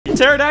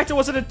pterodactyl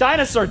wasn't a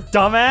dinosaur,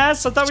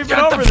 dumbass. I thought we've been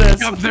over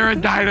this. Up, they're a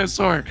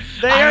dinosaur.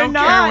 They are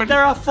not.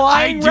 They're a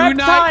flying reptile.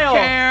 Not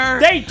care.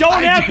 They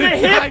don't have the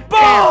hip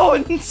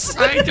bones.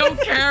 I don't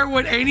care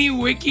what any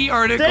wiki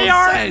article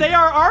says. They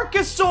are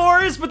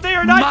archosaurs, but they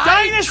are not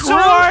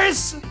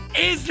dinosaurs.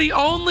 Is the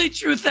only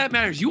truth that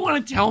matters. You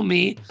want to tell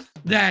me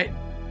that?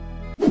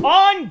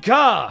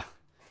 On-ga.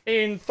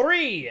 In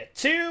 3,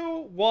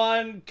 2,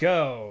 1,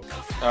 go.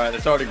 Alright,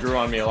 this already grew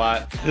on me a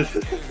lot.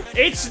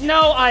 It's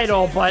no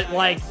idol, but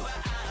like,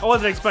 I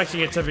wasn't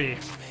expecting it to be.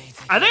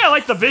 I think I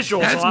like the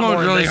visuals a lot more.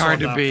 That's really hard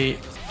to beat.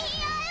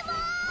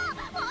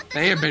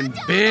 They have been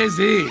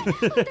busy.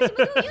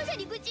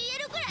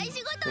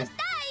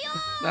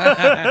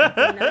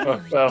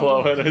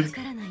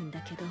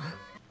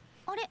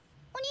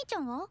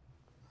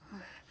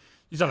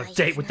 He's on a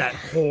date with that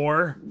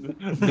whore.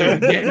 They're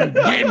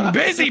getting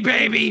busy,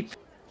 baby.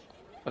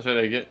 That's what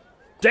they get.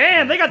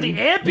 Damn, they got the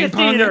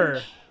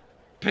amphitheater.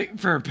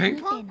 For a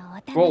pink pong?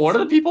 Well, what do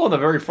the people in the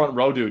very front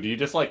row do? Do you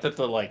just like to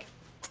like...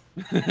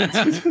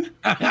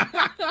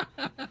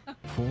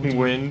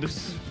 Wind?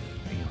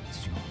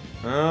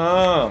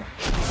 Oh.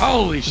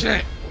 Holy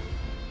shit.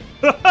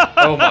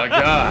 Oh my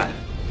god.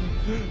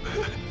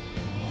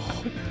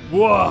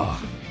 Whoa.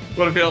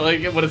 What I feel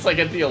like what it's like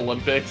at the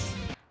Olympics.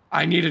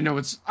 I need to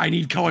know I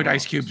need colored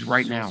ice cubes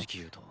right now.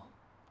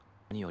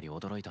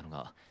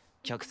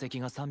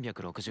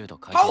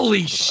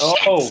 Holy shit!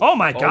 Oh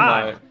my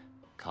god!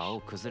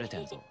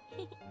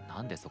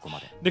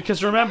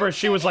 Because remember,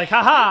 she was like,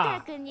 haha!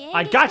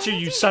 I got you,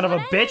 you son of a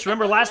bitch!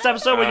 Remember last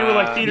episode when you were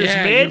like theater's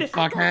mid? You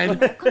fuckhead.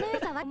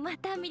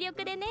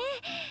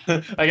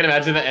 I can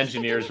imagine the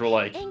engineers were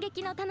like,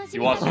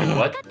 you want to do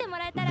what?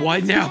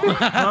 What now?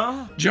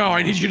 Huh? Joe,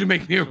 I need you to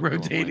make me a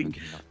rotating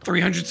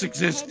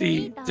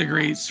 360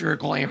 degree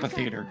circle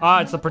amphitheater.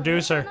 Ah, it's the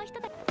producer.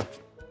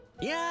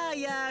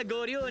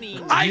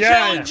 I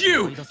challenge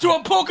you to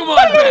a Pokemon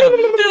battle!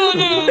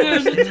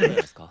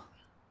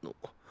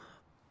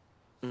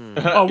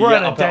 Oh, we're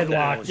in a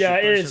deadlock. Yeah,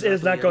 it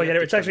is not going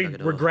anywhere. It's actually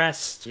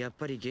regressed.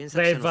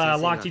 They've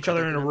locked each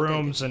other into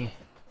rooms and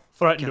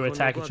threatened to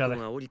attack each other.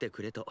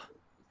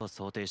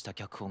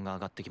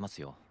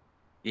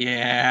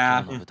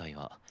 Yeah.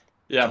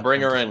 Yeah,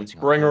 bring her in.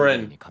 Bring her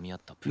in.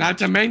 Not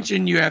to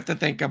mention, you have to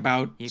think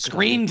about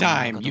screen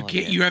time.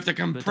 You have to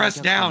compress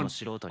down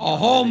a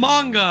whole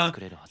manga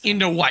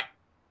into what?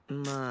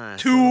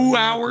 2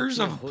 hours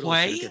of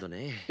play?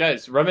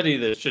 Guys, remedy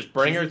this. Just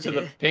bring her to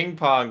the ping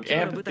pong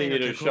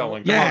amphitheater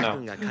showing. Come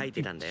on now.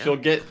 She'll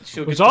get.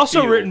 It was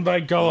also written by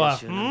Goa.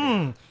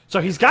 So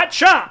he's got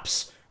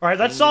chops. All right,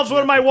 that solves one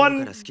of my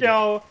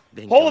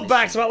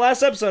holdbacks about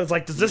last episode. It's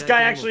like, does this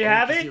guy actually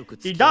have it?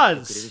 He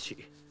does.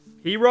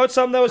 He wrote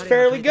something that was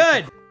fairly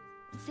good.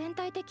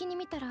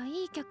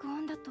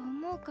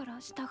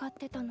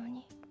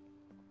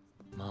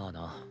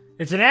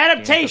 It's an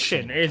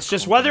adaptation. It's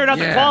just whether or not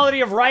the quality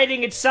of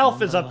writing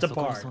itself is up to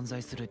par.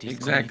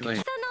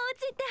 Exactly.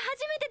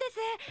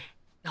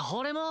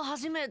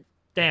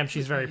 Damn,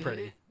 she's very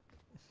pretty.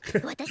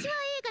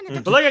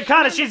 But look at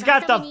Kanda, she's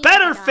got the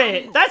better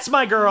fit. That's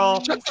my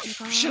girl.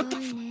 Shut the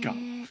fuck up.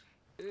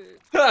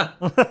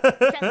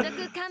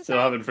 So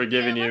I haven't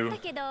forgiven you.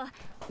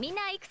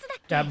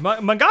 Yeah,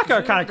 mangaka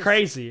are kind of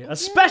crazy,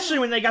 especially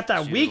when they got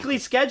that weekly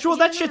schedule.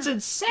 That shit's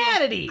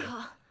insanity.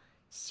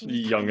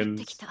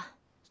 Youngins.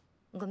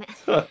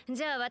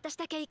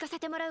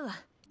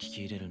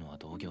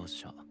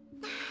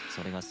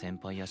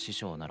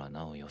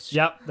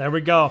 Yep, there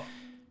we go.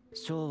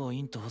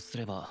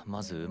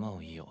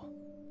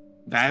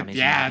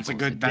 That's a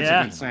good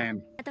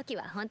saying.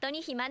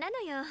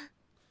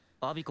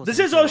 This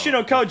is Oshi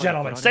No Ko,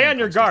 gentlemen. Stay on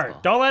your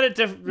guard. Don't let it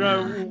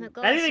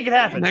anything can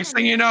happen. Next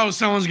thing you know,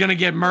 someone's gonna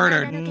get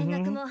murdered.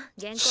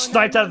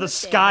 Sniped out of the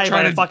sky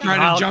by a fucking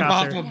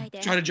helicopter.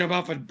 Try to jump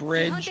off a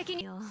bridge.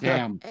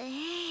 Damn.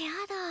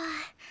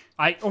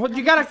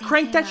 You gotta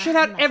crank that shit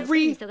out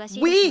every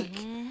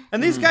week.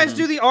 And these guys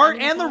do the art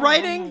and the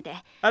writing.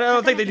 I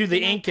don't think they do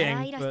the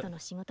inking, but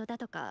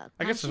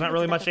I guess there's not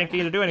really much inking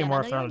to do anymore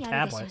if they're on a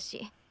tablet.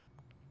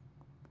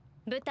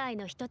 I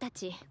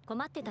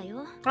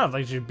don't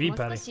think she'd be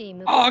petty.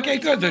 Oh, okay,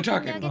 good. They're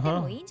talking.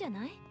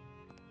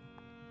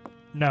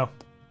 No.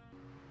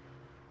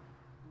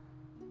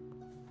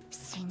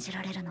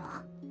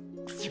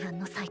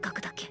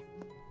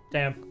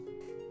 Damn.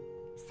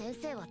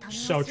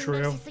 So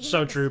true.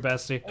 So true,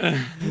 bestie.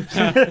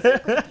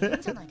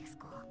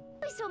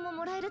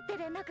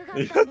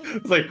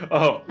 It's like,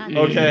 oh,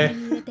 okay.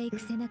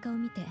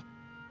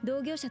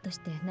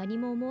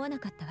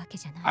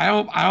 I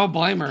don't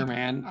blame her,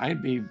 man.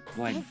 I'd be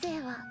like,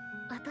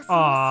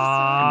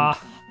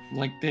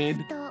 like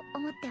did.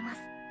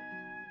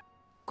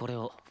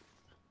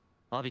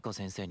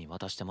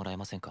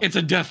 It's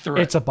a death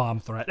threat. It's a bomb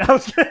threat.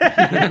 What's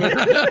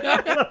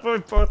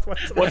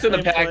in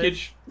the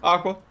package,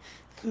 Aqua?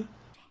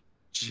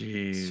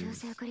 Jeez.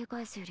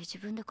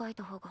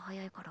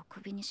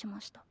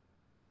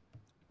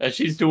 And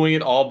she's doing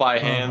it all by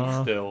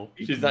hand still.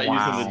 She's not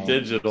using the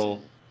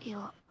digital.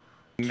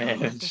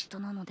 manage.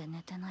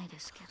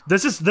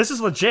 This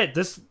is legit.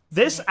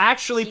 This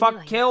actually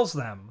fucking kills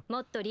them.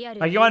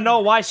 Like, you wanna know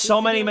why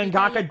so many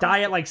mangaka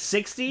die at like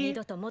 60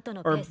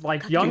 or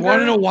like younger? You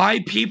wanna know why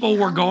people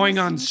were going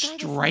on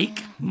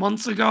strike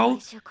months ago?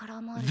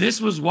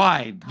 This was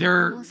why.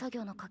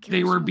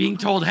 They were being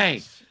told,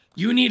 hey,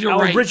 you need to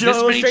write this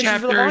many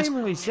chapters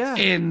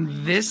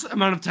in this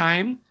amount of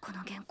time,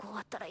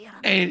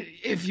 and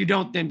if you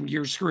don't, then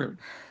you're screwed.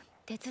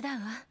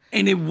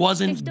 And it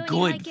wasn't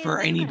good for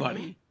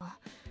anybody.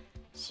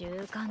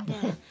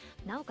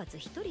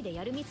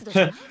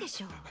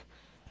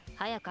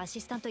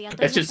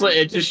 It's just like,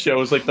 it just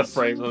shows like the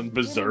frame on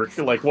Berserk.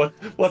 Like what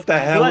the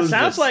hell Well, that is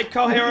sounds this? like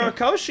Kohiro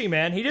Koshi,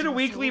 man. He did a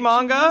weekly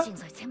manga,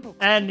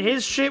 and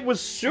his shit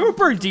was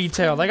super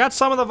detailed. I got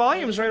some of the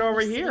volumes right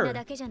over here.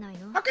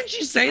 How can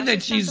she say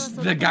that she's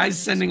the guy's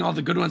sending all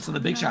the good ones to the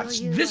big shots?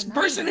 This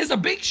person is a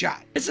big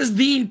shot. This is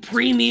the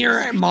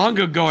premier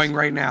manga going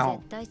right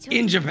now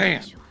in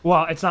Japan.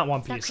 Well, it's not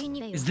One Piece.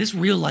 Is this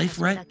real life,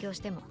 Rhett?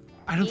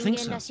 I don't think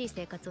so.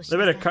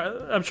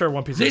 I'm sure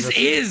One Piece. This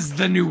is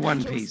the new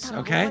One Piece,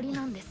 okay?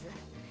 No,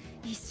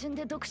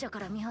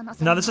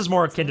 this is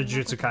more akin to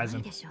Jujutsu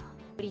Kaisen.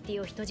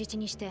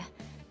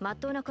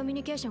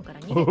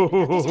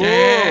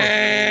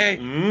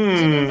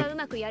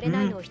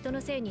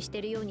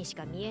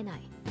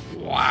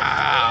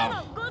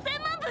 Wow.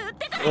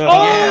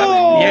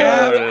 Oh!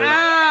 Yeah.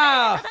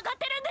 Ah!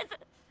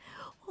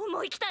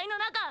 重い期待の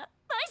中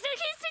毎週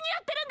必死にや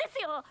ってるんで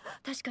すよ。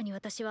確かに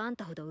私はあん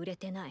たほど売れ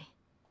てない。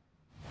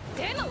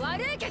でも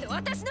悪いけど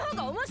私の方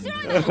が面白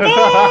いの。セ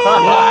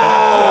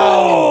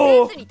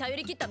ンスに頼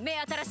り切った目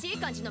新しい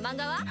感じの漫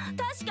画は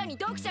確かに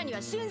読者に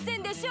は新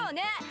鮮でしょう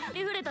ね。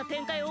リフレた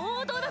展開を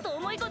王道だと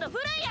思い込んだ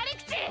古いやり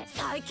口。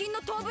最近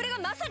の遠振れが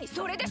まさに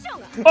それでしょ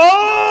うが。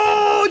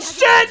Oh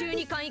shit!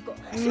 12巻以降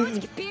正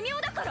直微妙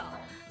だから。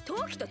陶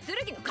器と剣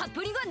のカッ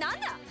プリングはなん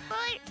だ。は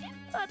い。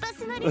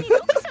私なりに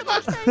読者の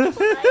期待に応え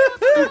よう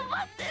と思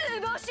って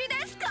図星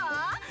ですか。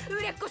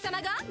売れっ子様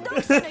が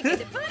読者の意見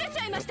でブレち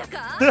ゃいました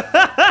か。あ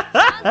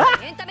ん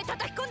たエンタメ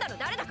叩き込んだの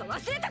誰だか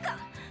忘れたか。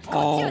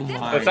こっちは全部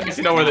Let's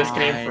actually know where this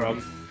came from.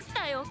 し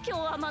たよ今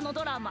日天の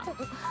ドラマ。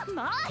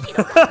まあひ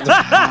どかった。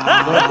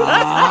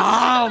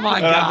Oh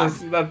my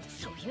god.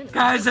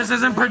 Guys, this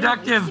isn't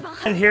productive.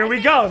 And here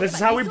we go. This is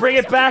how we bring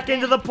it back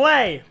into the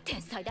play.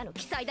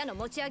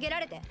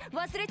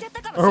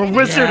 Or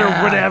wizard or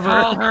whatever.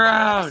 Call her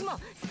out.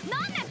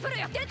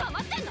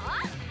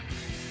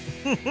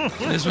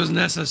 This was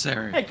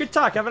necessary. Hey, good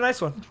talk. Have a nice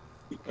one.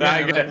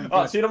 Yeah, good.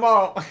 Oh, see you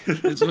tomorrow.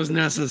 This was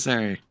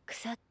necessary.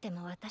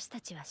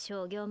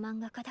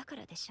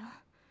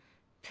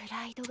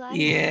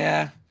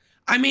 Yeah.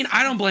 I mean,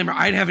 I don't blame her.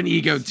 I'd have an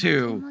ego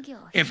too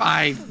if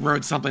I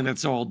wrote something that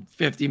sold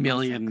 50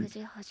 million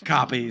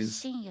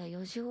copies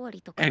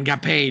and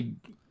got paid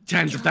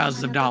tens of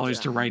thousands of dollars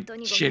to write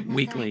shit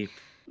weekly.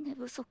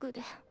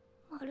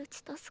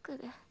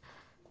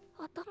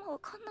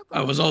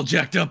 I was all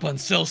jacked up on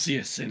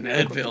Celsius and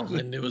Advil,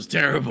 and it was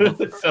terrible.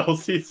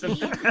 Celsius.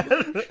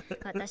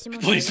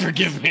 Please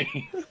forgive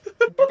me.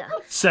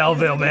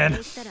 Selville, man.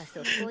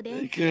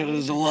 It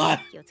was a lot.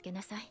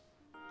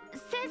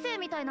 先生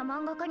みたいな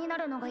漫画家にな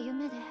るのが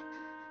夢で今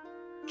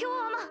日は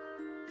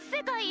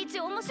世界一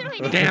面白い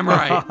Damn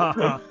right.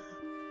 好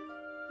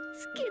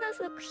きな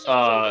作品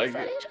を見さ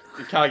れる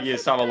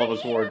Kaguya-sama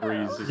Lover's War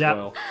agrees as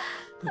well.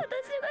 私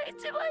が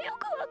一番よ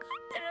くわかっ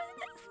てるん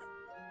です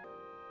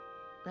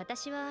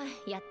私は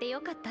やってよ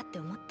かったって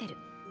思ってる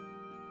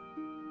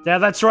Yeah,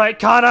 that's right,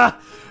 Kana.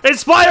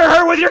 Inspire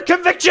her with your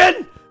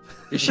conviction.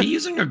 Is she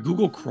using a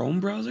Google Chrome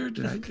browser?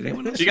 Did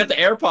anyone else? She got the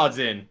AirPods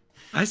in.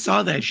 I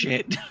saw that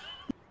shit.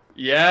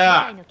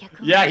 Yeah.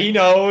 Yeah, he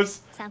knows.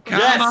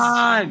 Come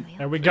on.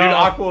 There we Dude, go.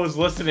 Aqua was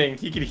listening.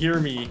 He could hear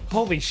me.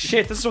 Holy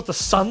shit, this is what the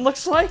sun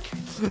looks like?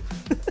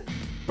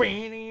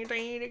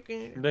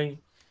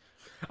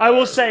 I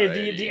will say,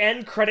 the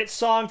end credit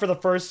song for the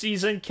first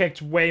season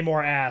kicked way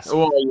more ass.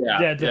 Oh,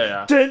 yeah.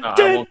 Yeah. I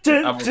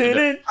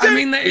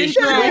mean, the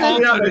intro. Can we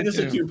not make this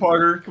a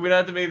two-parter? Can we not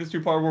have to make this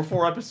two-parter? We're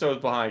 4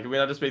 episodes behind. Can we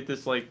not just make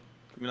this, like...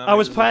 I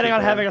was planning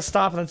on having a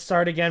stop and then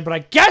start again, but I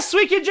guess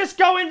we can just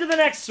go into the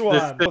next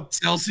one.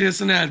 Celsius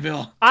and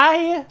Advil.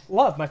 I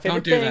love my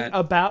favorite thing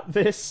about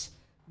this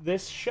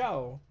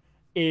show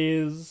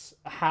is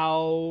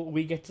how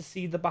we get to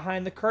see the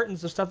behind the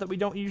curtains of stuff that we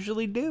don't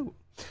usually do.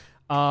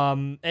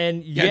 And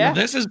no,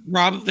 this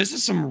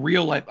is some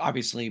real life.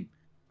 Obviously,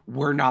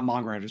 we're not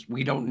manga writers.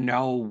 We don't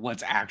know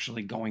what's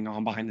actually going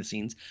on behind the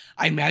scenes.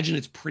 I imagine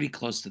it's pretty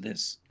close to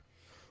this.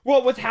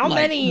 Well, with how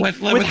many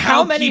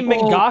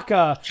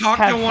mangaka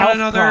have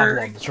health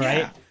problems, right?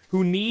 Yeah.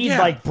 Who need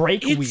like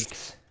break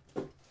weeks.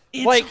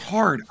 It's like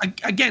hard.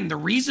 Again, the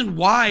reason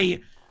why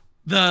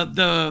why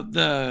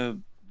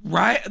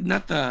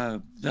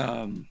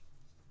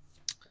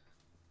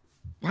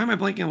am I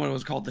blanking on what it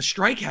was called? The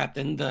strike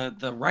happened,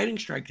 the writing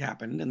strike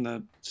happened and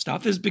the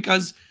stuff is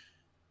because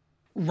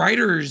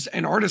writers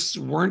and artists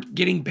weren't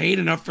getting paid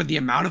enough for the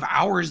amount of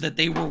hours that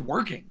they were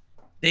working.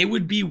 They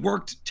would be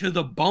worked to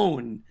the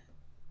bone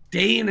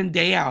day in and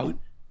day out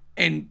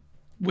and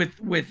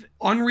with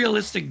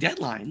unrealistic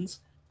deadlines,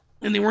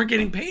 and they weren't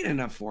getting paid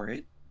enough for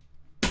it.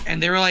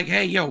 And they were like,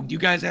 "Hey, yo, you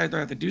guys either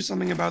have to do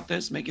something about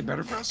this, make it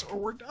better for us, or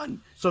we're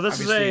done." So this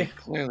Obviously, it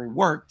clearly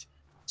worked.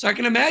 So I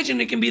can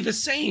imagine it can be the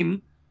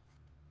same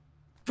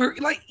for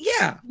like,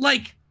 yeah,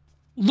 like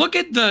look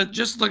at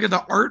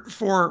the art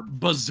for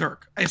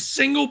Berserk. A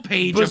single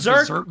page of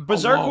Berserk.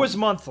 Berserk alone. was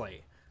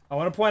monthly. I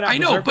want to point out. I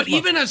know, Berserk but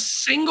even a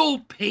single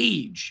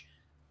page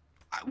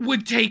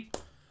would take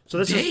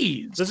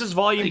days. This is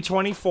volume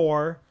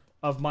 24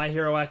 of My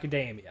Hero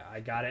Academia.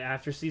 I got it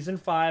after season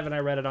 5, and I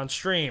read it on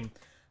stream.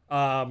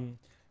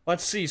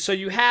 Let's see. So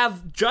you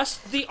have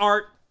just the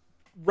art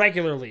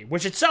regularly,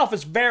 which itself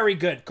is very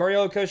good.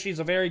 Koryo Koshi is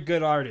a very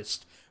good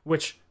artist,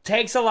 which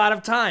takes a lot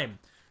of time.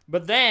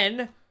 But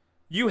then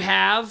you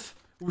have,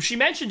 she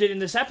mentioned it in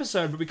this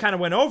episode, but we kind of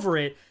went over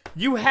it.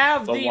 You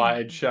have the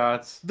wide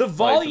shots, the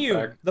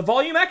volume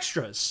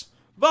extras.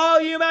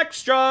 Volume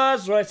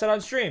extras, what I said on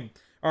stream.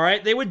 All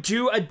right, they would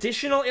do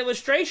additional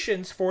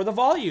illustrations for the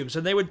volumes,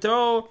 and they would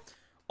throw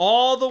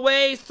all the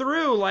way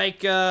through,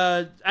 like,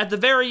 at the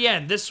very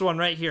end, this one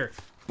right here.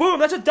 Boom,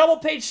 that's a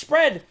double-page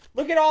spread.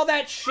 Look at all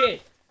that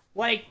shit.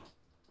 Like,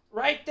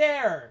 right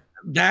there.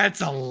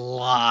 That's a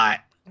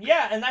lot.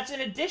 Yeah, and that's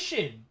an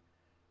addition.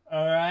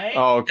 All right?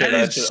 Oh, okay.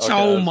 That is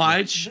so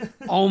much.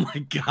 Oh, my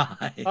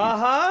God.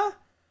 Uh-huh.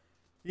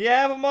 You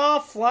have them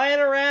all flying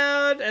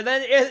around, and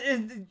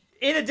then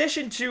in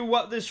addition to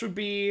what this would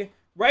be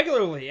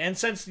regularly, and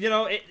since, you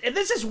know,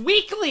 this is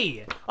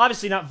weekly,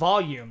 obviously not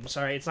volumes,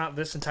 all right, it's not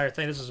this entire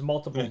thing, this is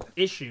multiple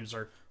issues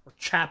or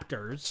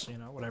chapters, you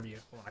know, whatever you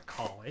want to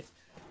call it,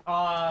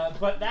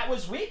 but that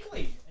was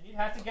weekly, and you'd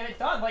have to get it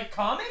done. Like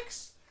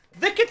comics,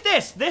 look at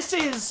this. This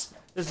is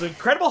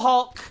Incredible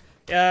Hulk,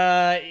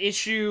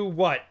 issue,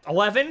 what,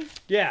 11?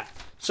 Yeah,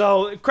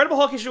 so Incredible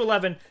Hulk issue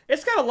 11,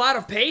 it's got a lot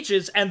of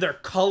pages, and they're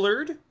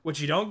colored, which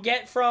you don't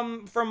get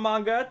from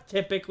manga,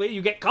 typically.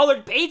 You get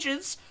colored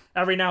pages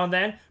every now and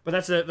then, but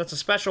that's a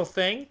special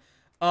thing.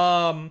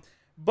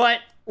 But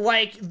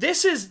like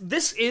this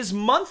is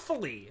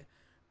monthly,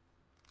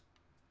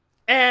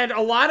 and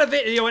a lot of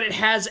it, you know, it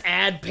has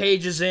ad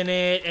pages in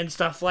it and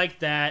stuff like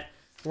that.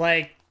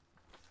 Like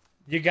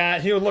you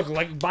got, you know, look,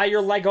 like buy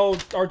your Lego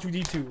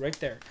R2D2 right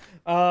there.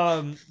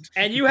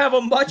 And you have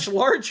a much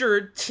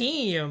larger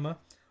team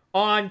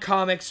on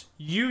comics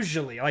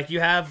usually. Like you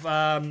have,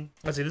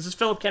 let's see, this is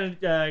Philip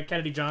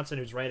Kennedy Johnson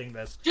who's writing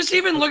this. Just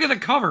even look at the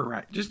cover,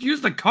 right? Just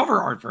use the cover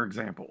art, for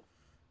example.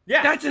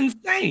 Yeah. That's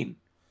insane.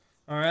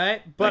 All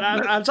right. But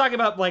I'm talking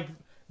about, like,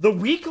 the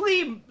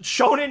weekly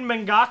shonen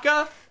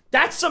mangaka.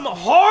 That's some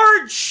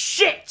hard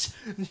shit.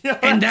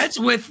 And that's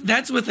with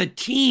a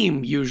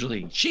team,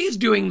 usually. She's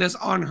doing this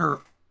on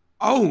her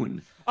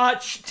own. Well,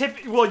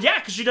 yeah,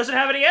 because she doesn't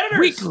have any editors.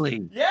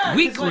 Weekly. Yeah.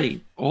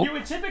 Weekly. Like,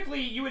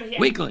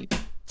 Weekly.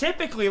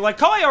 Typically, like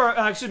Akira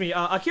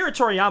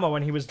Toriyama,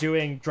 when he was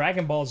doing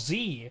Dragon Ball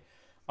Z,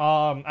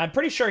 I'm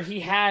pretty sure he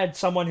had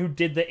someone who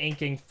did the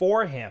inking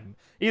for him.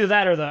 Either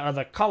that or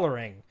the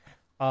coloring,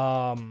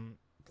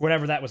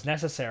 whenever that was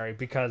necessary,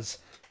 because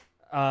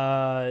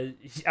I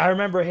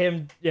remember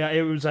him, yeah,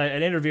 it was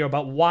an interview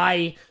about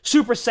why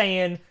Super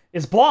Saiyan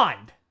is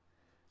blonde.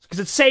 Because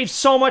it saves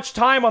so much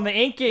time on the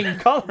inking and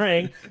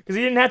coloring, because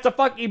he didn't have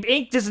to he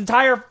inked his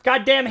entire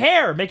goddamn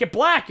hair, make it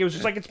black. It was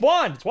just like, it's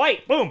blonde, it's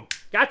white, boom,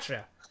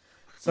 gotcha.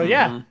 So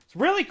yeah, it's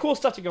really cool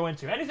stuff to go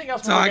into. Anything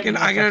else? So I can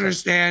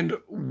understand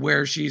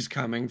where she's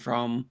coming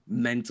from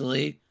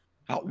mentally.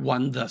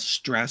 One, the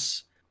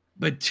stress,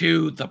 but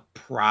two, the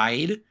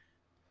pride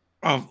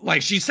of,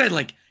 like she said,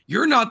 like,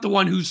 you're not the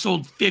one who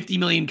sold 50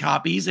 million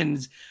copies and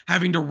is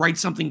having to write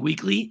something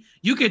weekly.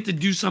 You get to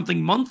do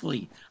something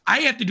monthly.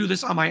 I have to do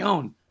this on my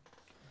own.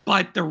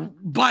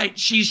 But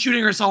she's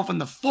shooting herself in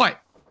the foot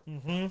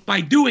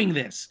by doing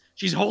this.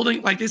 She's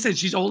holding, like they said,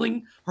 she's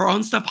holding her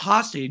own stuff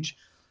hostage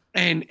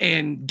and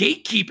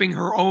gatekeeping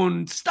her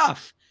own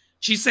stuff.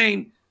 She's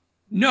saying,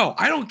 no,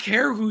 I don't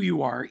care who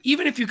you are.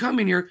 Even if you come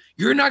in here,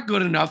 you're not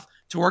good enough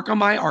to work on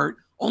my art.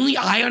 Only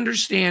I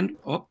understand.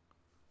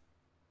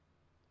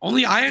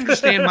 Only I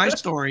understand my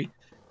story.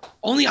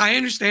 Only I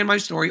understand my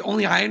story.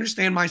 Only I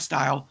understand my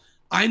style.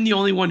 I'm the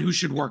only one who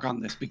should work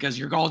on this because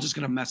you're all just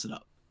going to mess it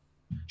up.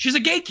 She's a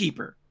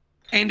gatekeeper,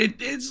 and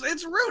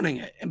it's ruining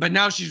it. But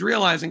now she's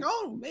realizing,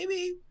 oh,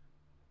 maybe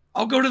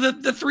I'll go to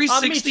the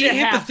 360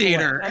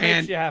 amphitheater. I'll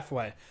meet you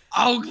halfway.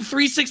 I'll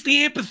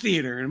 360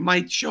 amphitheater, and it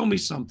might show me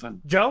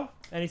something. Joe,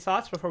 any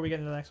thoughts before we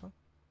get into the next one?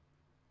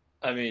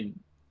 I mean,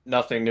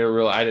 nothing new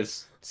real. I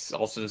just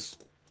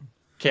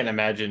can't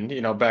imagine,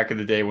 you know, back in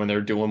the day when they were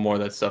doing more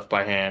of that stuff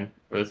by hand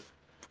with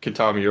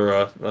Kentaro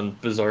Miura on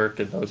Berserk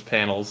and those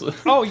panels.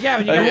 Oh yeah,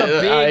 when you got the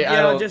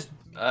big, just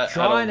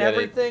drawing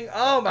everything.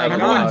 Oh my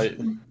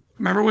god!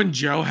 Remember when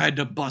Joe had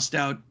to bust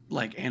out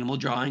like animal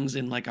drawings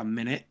in like a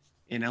minute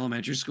in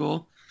elementary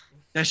school?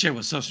 That shit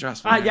was so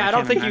stressful. Yeah, I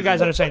don't think you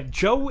guys understand.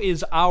 Joe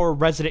is our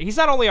resident. He's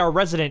not only our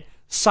resident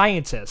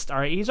scientist. All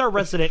right, he's our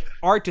resident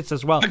artist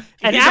as well,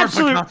 and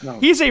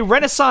he's a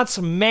Renaissance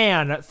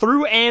man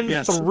through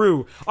and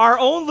through. Our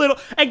own little,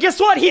 and guess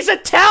what? He's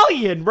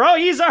Italian, bro.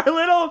 He's our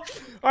little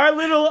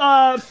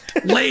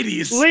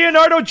ladies,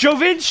 Leonardo da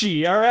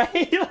Vinci. All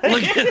right,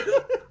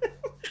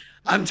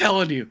 I'm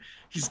telling you,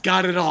 he's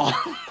got it all.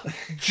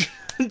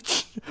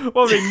 What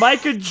was it,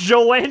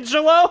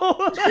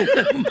 Michelangelo?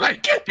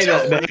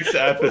 Next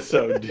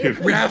episode, dude.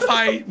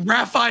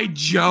 Raphael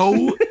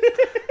Joe.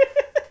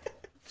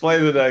 Play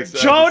the next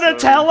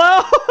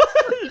Donatello?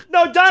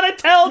 No,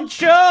 Donatello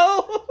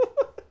Joe.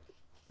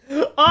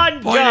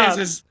 On Point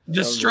is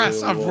the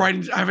stress of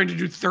having to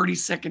do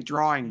 30-second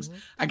drawings.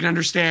 I can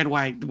understand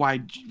why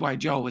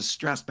Joe was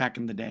stressed back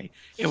in the day.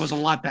 It was a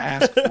lot to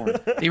ask for.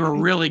 They were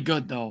really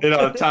good though. You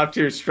know, top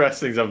tier stress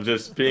things of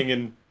just being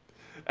in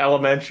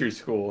elementary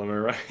school. Am I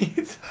right?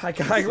 I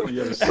can't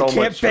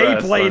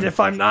Beyblade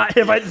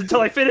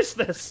until I finish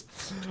this.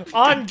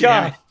 On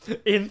God.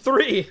 In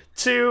 3,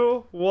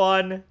 2,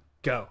 1,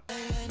 go.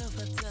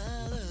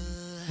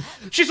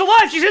 She's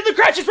alive! She's in the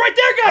crash! She's right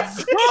there,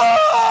 guys!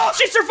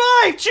 She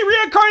survived! She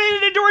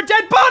reincarnated into her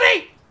dead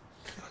body!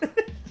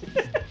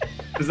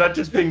 Is that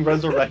just being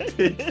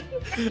resurrected?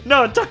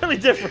 No, entirely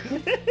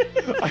different.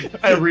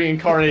 I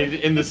reincarnated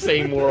in the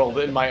same world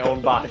in my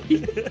own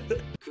body.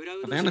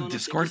 Are they on a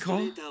Discord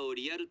call?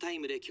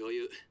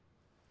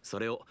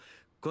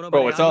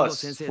 Bro, it's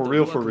us. For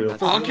real, for real.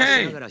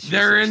 Okay,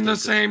 they're in the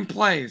same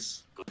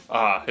place.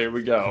 Ah, here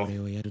we go.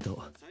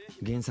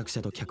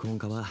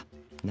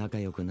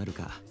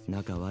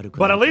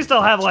 But at least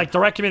they'll have like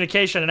direct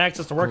communication and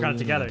access to work on it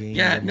together.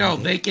 Yeah, no,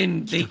 they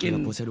can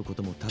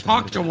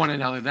talk to one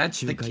another.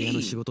 That's the key.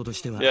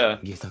 Yeah.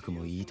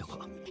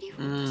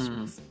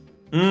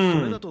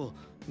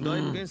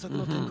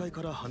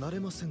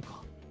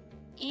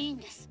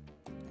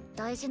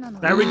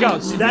 There we go.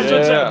 See, that's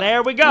what's up.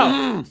 There we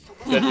go.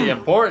 That's the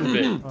important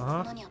bit.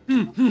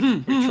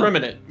 We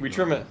trimming it. We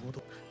trim it.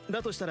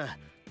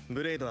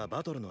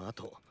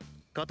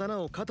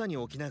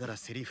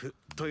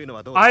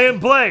 I am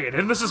Blade,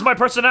 and this is my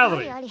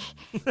personality.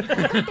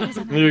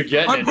 You're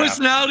getting my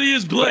personality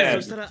is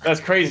Blade. Yeah, that's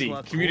crazy.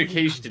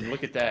 Communication.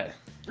 Look at that.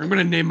 I'm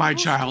gonna name my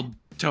child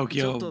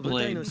Tokyo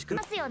Blade.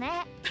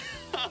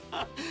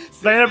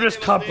 They end up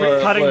just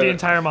cutting the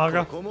entire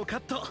manga.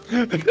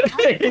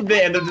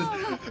 They end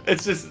up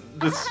it's just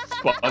this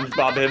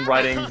SpongeBob him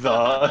writing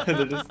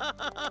the.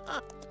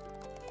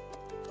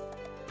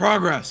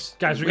 Progress.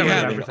 Guys, we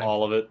have everything.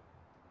 All of it.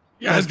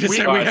 Yeah, I was gonna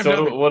say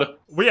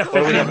we have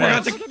 50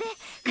 minutes.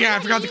 I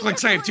forgot to click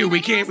save too. We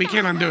can't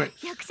undo it.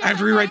 I have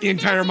to rewrite the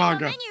entire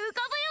manga.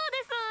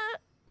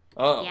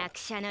 Oh.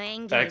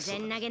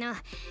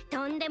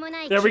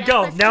 There we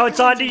go. Now it's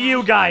on to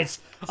you guys.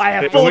 I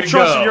have full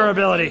trust in your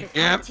ability.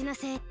 Yep.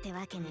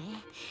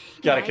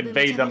 Gotta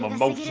convey them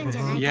emotions.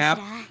 Yep.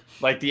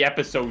 Like the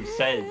episode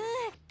says.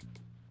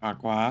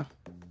 Aqua.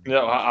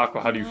 No,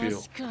 Aqua, how do you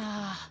feel?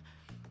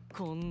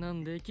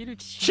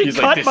 She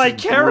cut my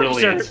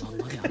character.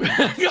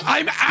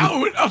 I'm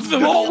out of the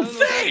whole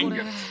thing.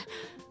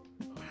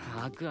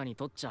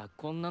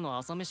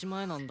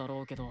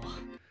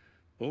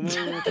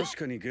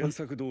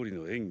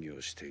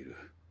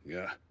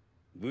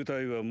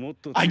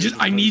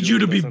 I need you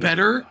to be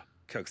better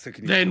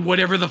than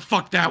whatever the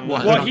fuck that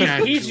was. Well,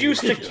 he's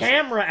used to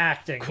camera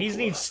acting. He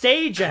needs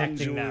stage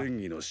acting now.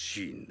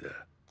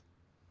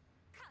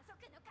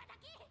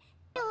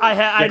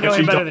 I know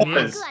him better than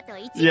you.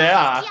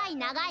 Yeah.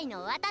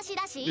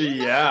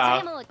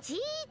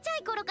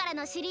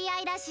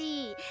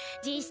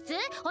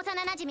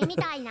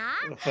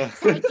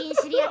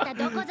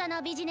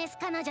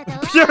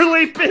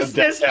 Purely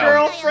business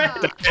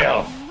girlfriend.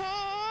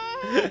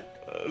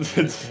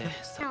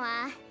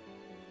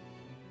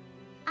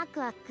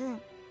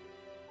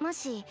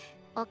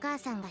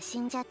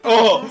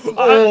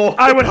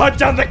 I would hunt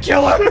down the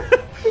killer.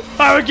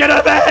 I would get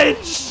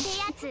avenged.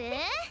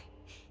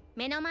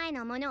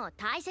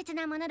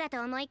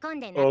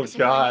 Oh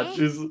God,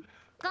 she's...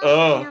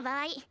 Oh,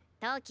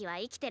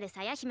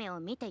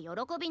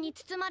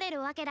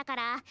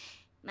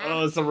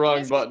 it's the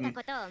wrong button.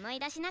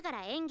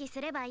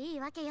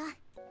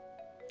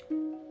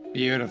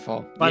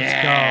 Beautiful. Let's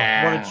go.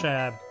 What a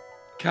chab.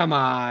 Come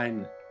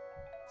on.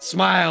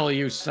 Smile,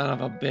 you son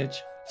of a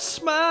bitch.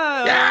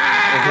 Smile.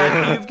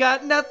 Yeah! You've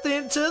got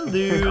nothing to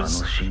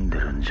lose.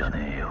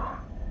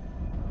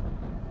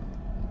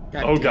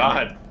 Oh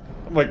God.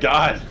 Oh my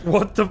God.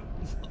 What the?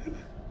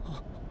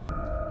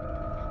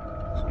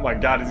 Oh my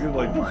God, he's gonna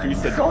like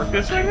decrease the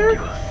darkness right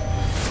here?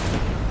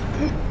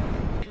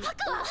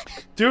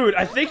 Dude,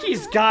 I think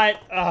he's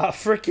got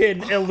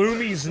frickin'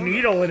 Illumi's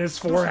needle in his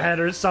forehead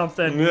or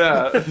something.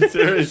 Yeah,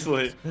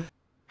 seriously.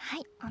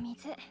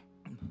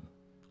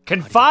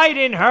 Confide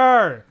in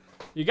her.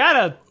 You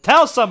gotta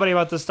tell somebody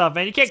about this stuff,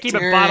 man. You can't keep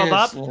it bottled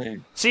up.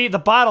 See, the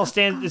bottle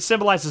it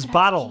symbolizes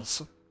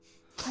bottles.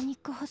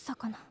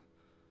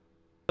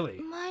 Really?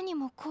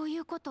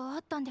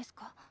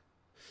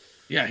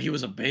 Yeah, he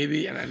was a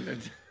baby, and I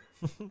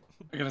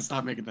gotta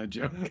stop making that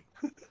joke.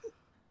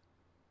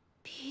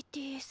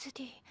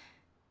 PTSD.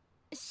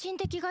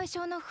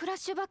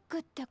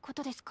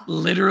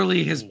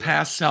 Literally, his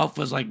past self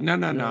was like, no,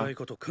 no, no,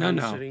 no,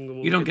 no.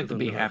 You don't get to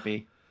be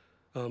happy.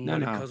 No,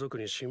 no.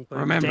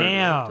 Remember.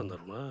 Damn.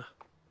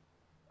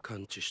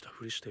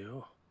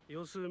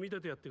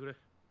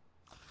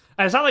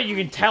 And it's not like you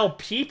can tell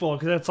people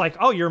because it's like,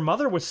 oh, your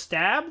mother was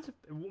stabbed?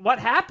 What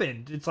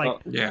happened? It's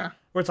like, yeah.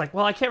 Where it's like,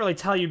 well, I can't really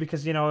tell you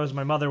because, you know, it was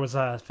my mother was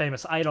a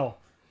famous idol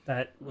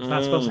that was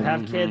not supposed to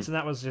have kids, and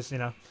that was just, you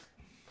know.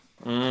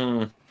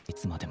 I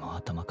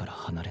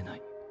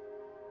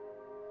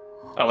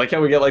like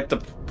how we get like the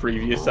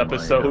previous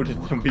episode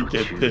and then we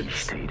get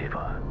this.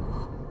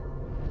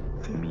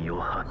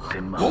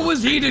 What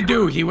was he to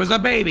do? He was a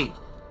baby.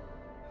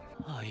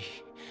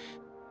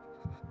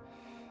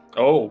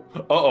 Oh,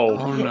 uh-oh.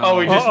 Oh, no. Oh,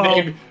 he just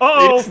named...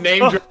 Uh-oh. It's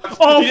name dropped.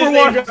 Oh, for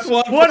one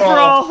for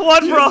all.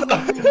 One for all.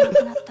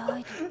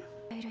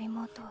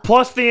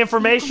 Plus the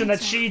information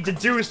that she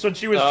deduced when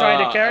she was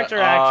trying to character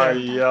act her.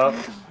 Yep.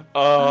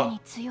 Oh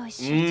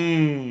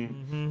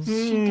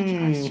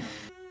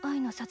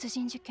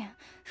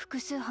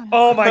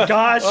my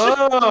gosh!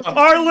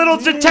 Our little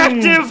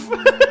detective!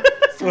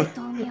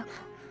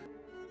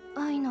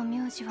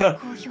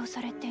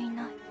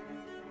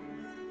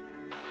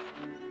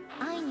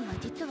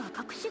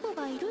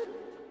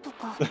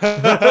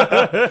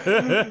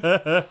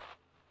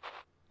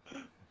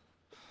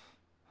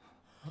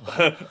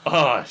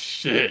 Oh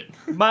shit.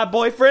 My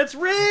boyfriend's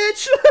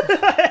rich!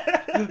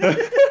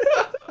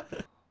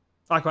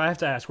 Akko, I have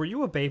to ask, were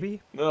you a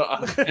baby?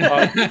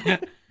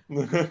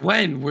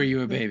 When were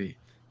you a baby?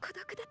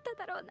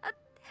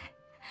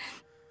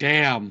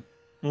 Damn.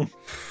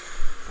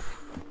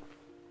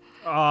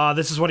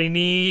 This is what he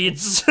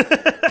needs.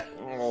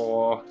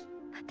 Oh.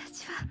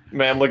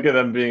 Man, look at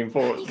them being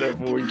for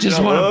Just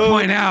want to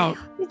point out.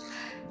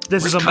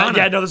 This is a Kanda?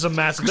 yeah, no, this is a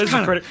massive. This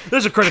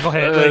is a critical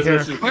hit right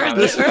here. Where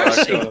is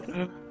she?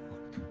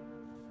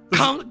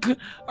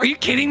 Are you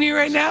kidding me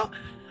right now?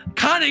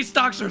 Kane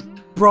stocks are.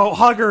 Bro,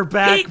 hug her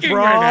back, bro.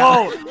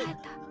 Right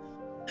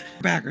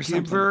back or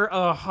something. Give her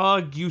a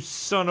hug, you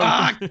son of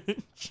a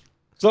bitch.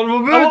 Son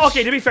of a bitch. Oh,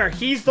 okay, to be fair,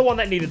 he's the one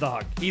that needed the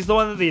hug. He's the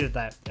one that needed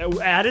that.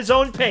 At his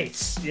own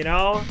pace, you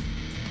know?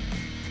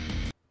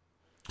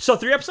 So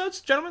 3 episodes,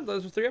 gentlemen?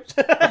 Those were 3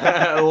 episodes?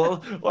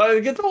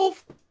 well, get the whole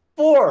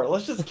 4.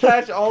 Let's just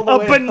catch all the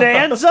way. A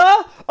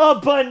bonanza? A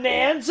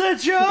bonanza,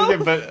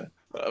 Joe?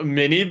 A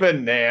mini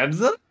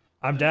bonanza?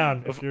 I'm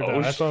down if you're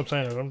down. That's what I'm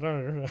saying. I'm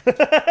down.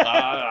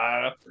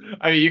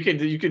 I mean, you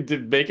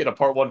could make it a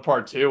part 1,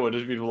 part 2, and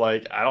just be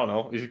like, I don't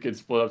know. You could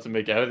split up to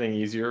make editing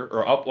easier,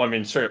 or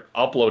straight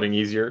uploading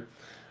easier.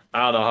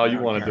 I don't know how you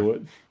want to do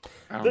it.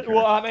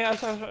 Well, I mean, I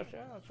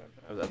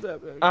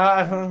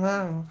don't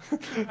know.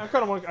 I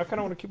kind of want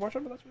to keep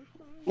watching, but that's.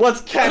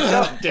 Let's catch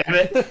up, damn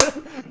it.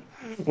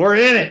 We're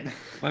in it.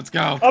 Let's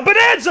go. A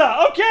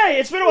bonanza. Okay,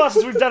 it's been a while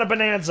since we've done a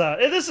bonanza.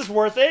 This is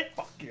worth it.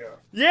 Fuck yeah.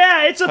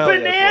 Yeah, it's a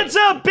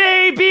bonanza,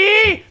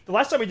 baby. The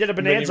last time we did a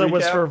bonanza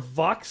was for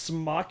Vox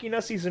Machina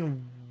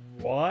season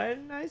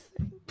 1, I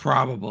think.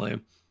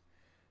 Probably.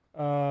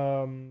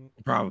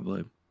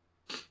 Probably.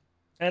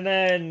 And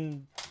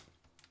then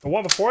the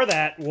one before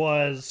that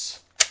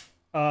was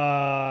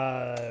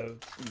Death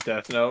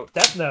Note.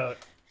 Death Note.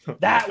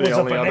 That was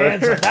a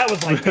bonanza. That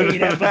was like 8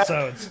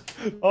 episodes.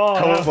 Oh,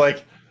 I was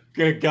like,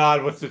 good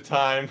God, what's the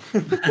time?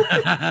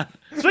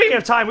 Speaking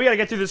of time, we gotta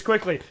get through this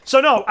quickly.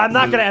 So no, I'm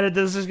not gonna edit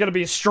this. This is gonna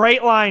be a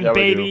straight line,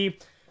 baby.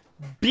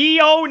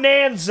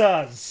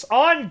 Bonanzas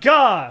on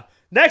Ga.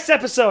 Next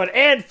episode,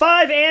 and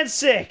 5 and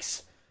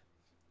 6.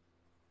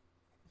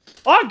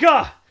 On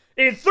Ga.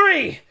 In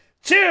 3,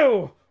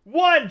 2,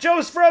 1.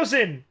 Joe's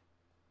frozen.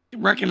 He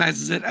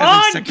recognizes it as on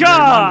a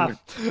secondary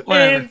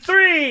monitor. In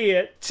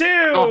 3, 2,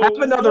 have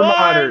another 1,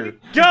 monitor.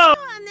 Go.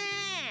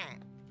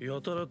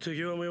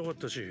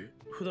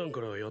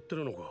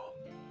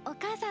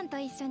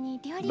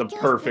 The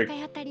perfect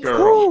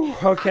girl.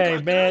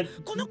 Okay, man.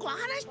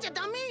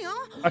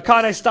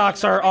 Akane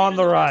stocks are on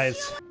the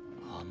rise.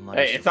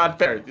 Hey, it's not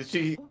fair. It's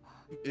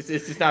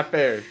just not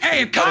fair.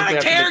 Hey, if Kanda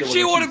cared,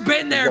 she would have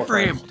been there for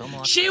him.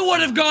 She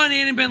would have gone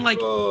in and been like,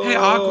 hey,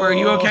 Aqua, are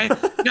you okay?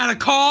 Not a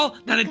call,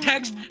 not a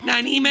text, not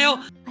an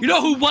email. You know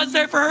who was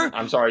there for her?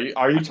 I'm sorry,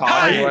 are you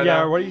talking right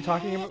now? What are you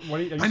talking about? Are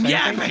you I'm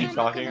yapping. Are you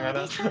talking right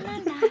now?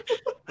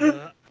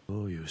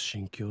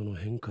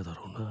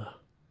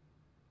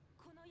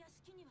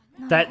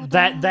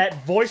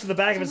 That voice in the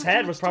back of his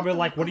head was probably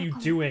like, what are you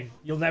doing?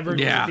 You'll never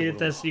defeat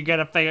this. You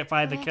gotta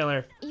find the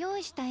killer.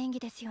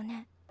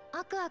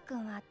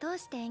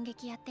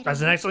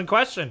 That's an excellent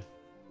question.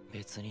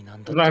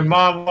 My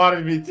mom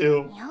wanted me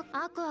to.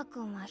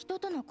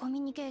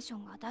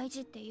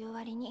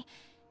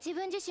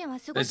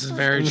 This is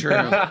very true.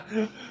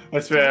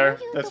 That's fair.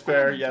 That's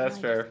fair. Yeah, that's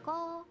fair.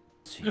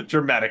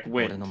 Dramatic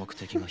win.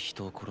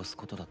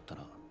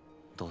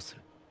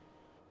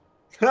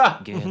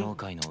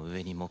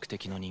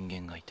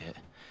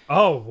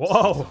 Oh,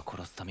 whoa.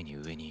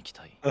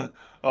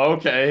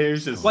 Okay,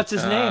 here's just. What's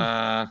his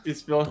name?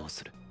 It's Bill.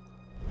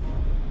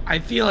 I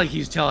feel like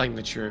he's telling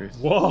the truth.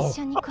 Whoa.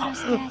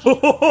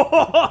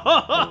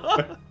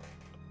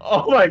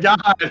 Oh my god!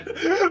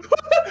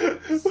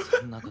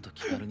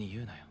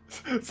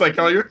 It's like,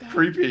 oh, you're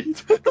creepy.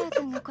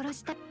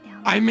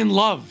 I'm in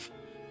love.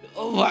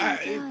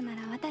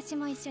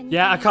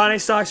 Yeah, Akane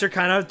stocks are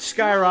kind of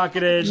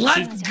skyrocketed.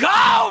 Let's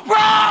go,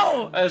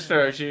 bro! That's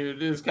fair. She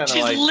is kind of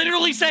She's like...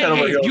 literally saying, kinda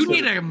hey, like you Oshi.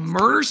 need to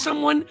murder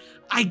someone?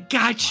 I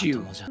got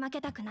you.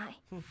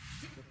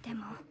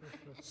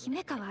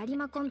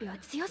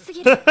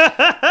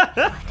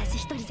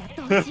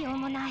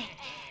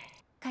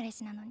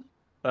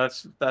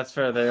 That's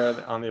fair. They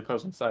are on the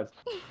opposing sides.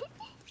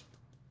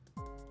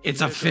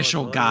 It's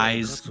official,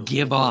 guys.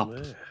 Give up.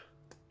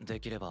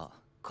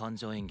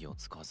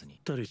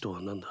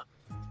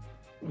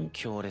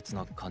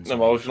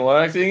 Emotional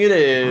acting it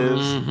is.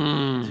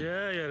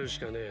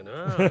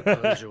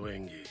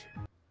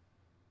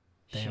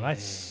 Damn, I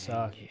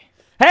suck.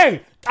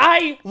 Hey,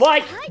 I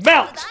like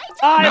melt.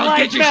 I Mel,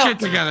 like get your melt. shit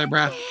together,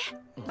 bruh.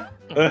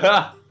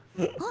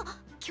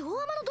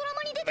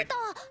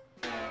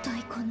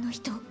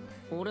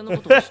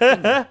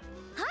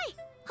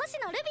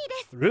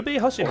 Ruby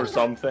Hoshi Or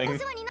something.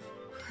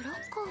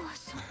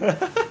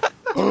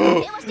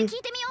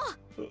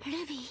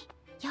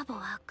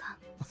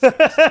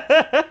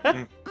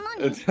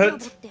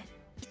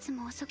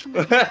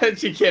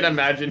 She can't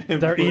imagine him.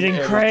 They're putting eating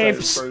him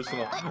crepes. as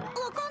personal.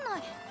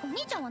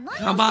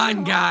 Come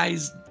on,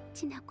 guys.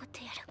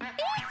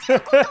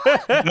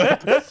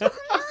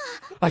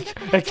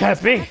 It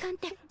can't be.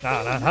 No.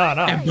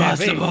 It can't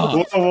be.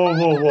 Impossible.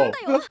 Whoa.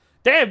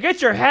 Damn,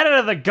 get your head out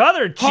of the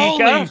gutter, Chica.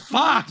 Holy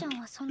fuck.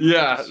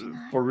 Yeah,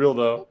 for real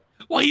though.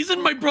 Well, he's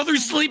in my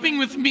brother's sleeping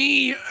with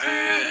me.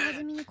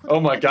 Oh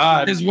my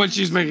god. Is what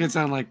she's making it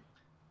sound like.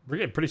 We're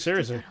getting pretty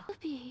serious here.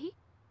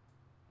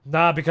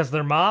 Nah, because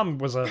their mom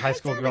was a high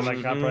school girl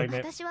that got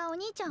pregnant.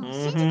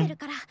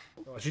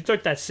 Well, she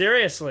took that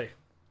seriously.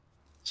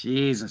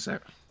 Jesus. I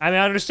mean, I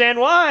understand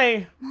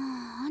why.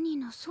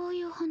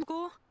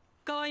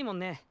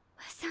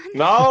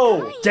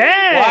 No.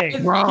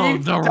 Dang. Bro,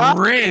 Keep the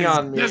talking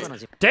on me.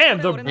 Riz.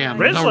 Damn, the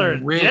Rizzler.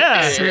 The Riz.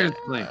 Yeah.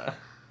 Seriously.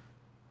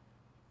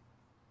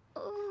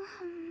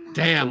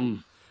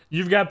 Damn.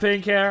 You've got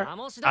pink hair.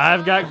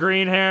 I've got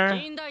green hair.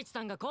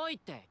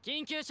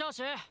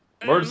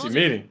 Emergency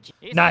meeting.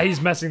 Nah,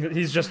 he's messing.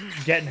 He's just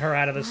getting her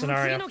out of the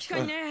scenario.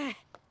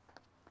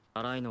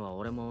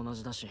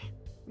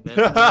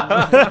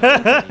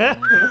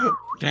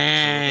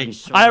 Dang.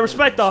 I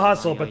respect the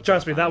hustle, but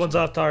trust me, that one's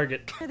off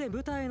target. Hey,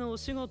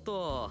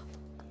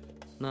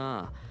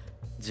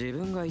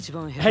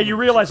 you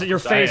realize that your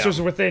face was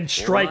within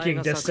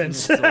striking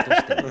distance.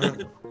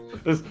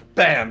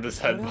 Bam, this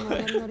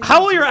headline.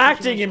 How will your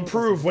acting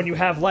improve when you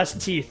have less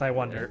teeth, I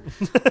wonder?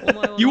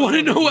 You want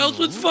to know what else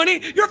was funny?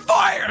 You're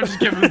fired! I'm just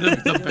giving them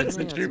the best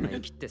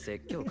treatment.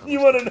 You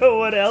want to know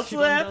what else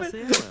will happen?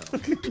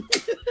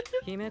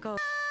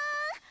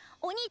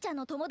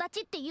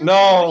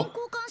 No.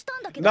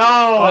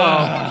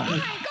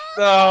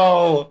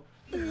 No.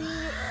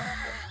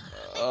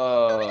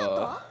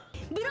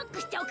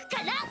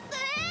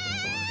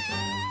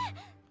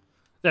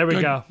 There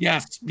we go.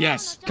 Yes.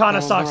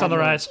 Kanda stocks on the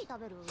rise.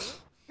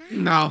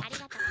 No.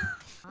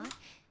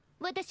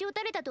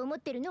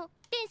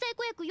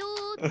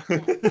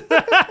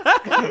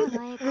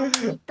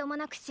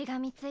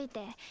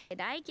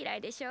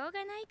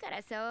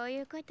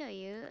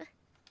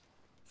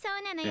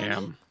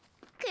 Damn.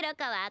 黒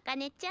川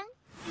茜ちゃん。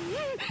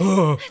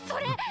そ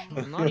れ。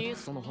何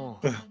その本。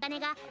茜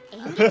が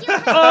演劇を始め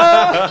た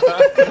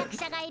役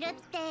者がいるっ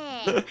て。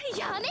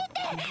やめ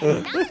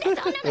て。なんでそん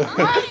なの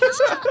守る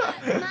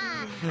の？ま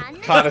あ、あんな。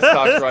Kanda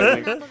stocks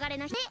rising. 憧れ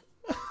の人。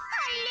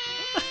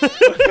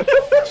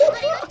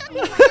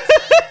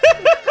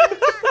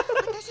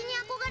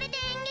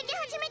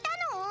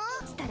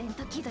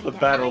The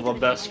battle of the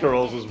best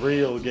girls is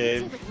real,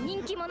 game.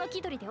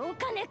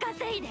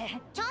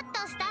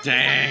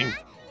 Dang.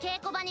 稽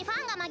古場にファ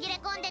ンが紛れ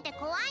込んでて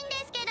怖いんで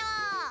すけど。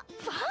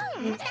ファ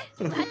ン？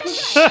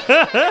私は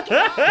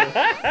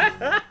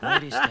無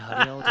理して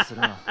張り合おうとす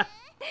るな。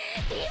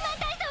ピーマン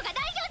体操が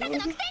代表作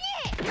のくせに。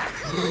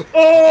Oh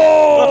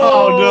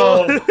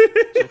no!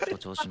 ちょっと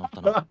調子乗っ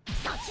たな。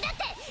そっちだっ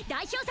て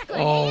代表作は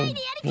AI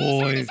でやる気にし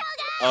たでしょう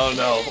が。 Oh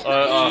no!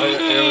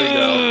 Here we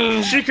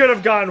go. She could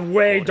have gone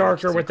way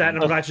darker with that,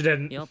 and I'm glad she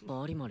didn't. やっ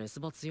ぱ有馬レス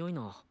バ強い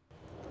な。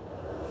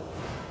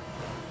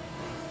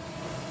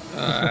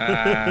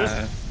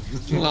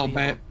A little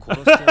bit.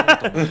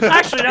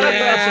 Actually, now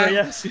that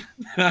yes.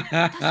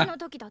 私の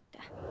時だって。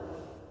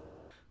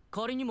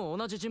仮にも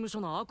同じ事務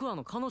所のアクア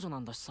の彼女な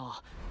んだし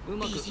さ。う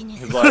まく。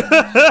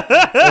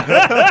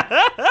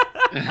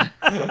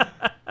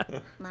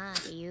まあ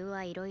理由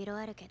はいろいろ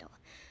あるけど、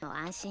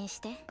安心し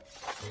て。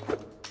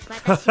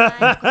私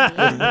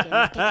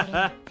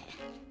は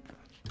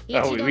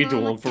Oh, we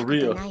doing for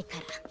real.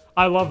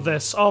 I love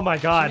this. Oh my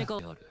god.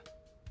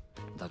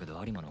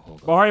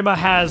 Arima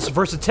has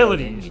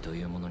versatility.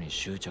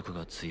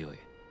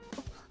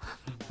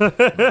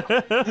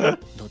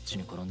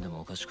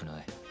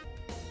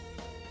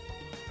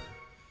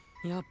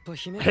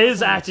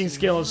 His acting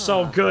skill is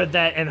so good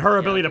that, and her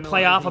ability to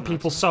play off of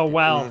people so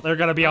well, they're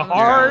gonna be a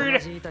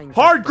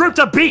hard group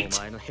to beat.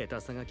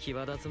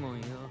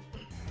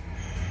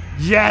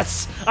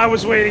 Yes, I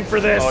was waiting for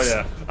this. Oh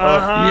yeah.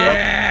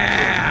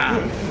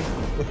 Yeah.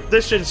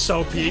 This shit is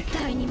so peak.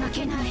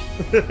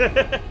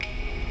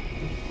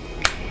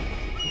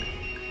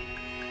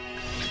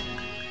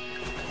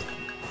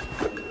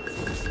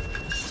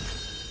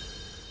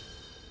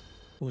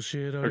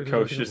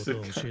 Precocious.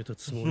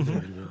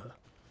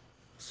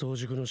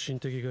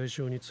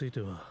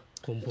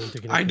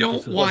 I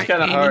don't want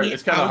any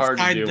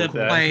outside the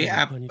play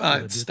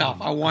stuff.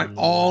 I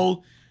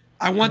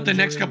want the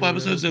next couple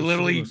episodes of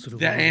literally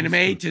the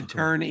anime to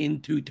turn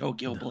into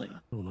Tokyo Blade.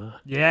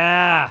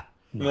 Yeah.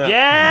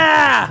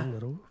 Yeah.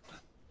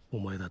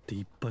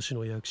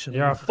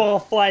 You're a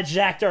full-fledged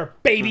actor,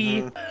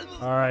 baby.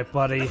 All right,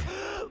 buddy.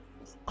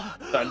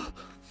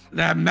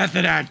 That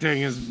method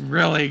acting is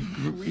really,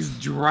 he's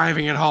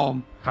driving it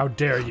home. How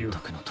dare you?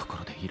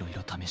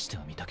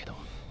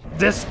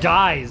 This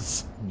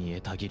guy's.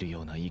 It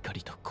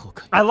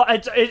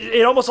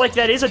almost like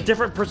that is a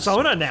different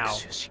persona now.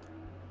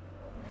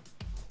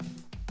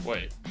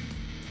 Wait.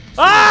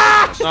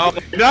 Ah!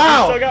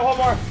 No!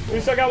 We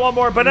still got one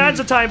more.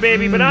 Bonanza time,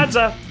 baby.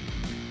 Bonanza.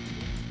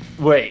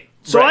 Wait.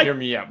 So right, hear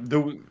me out.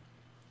 Do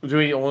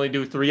we only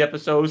do 3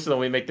 episodes, so then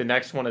we make the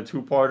next one a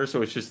 2-parter,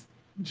 so it's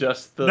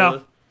just the...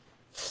 No.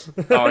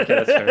 Oh, okay,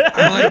 that's fair.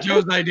 I like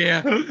Joe's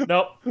idea.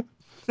 Nope.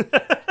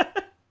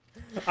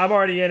 I'm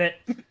already in it.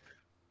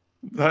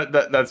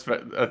 That's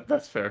fair.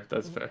 That's fair.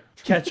 That's fair.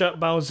 Catch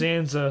up,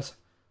 Bonanza.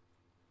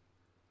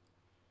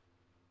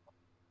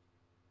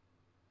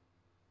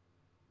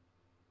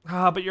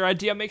 Ah, but your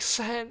idea makes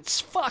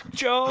sense. Fuck,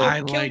 Joe. I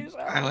like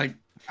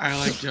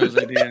Joe's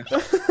idea.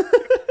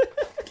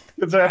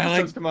 Because our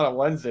episodes come out on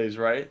Wednesdays,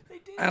 right?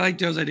 I like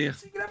Joe's idea.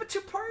 So you can have a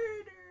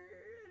 2-parter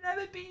and have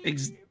it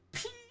be...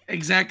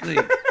 Exactly.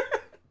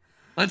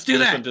 Let's do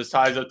that. This one just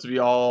ties up to be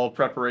all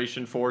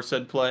preparation for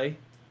said play.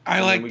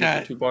 I like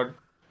that. 2-parter.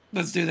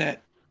 Let's do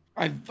that.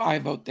 I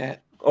vote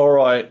that. All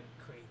right.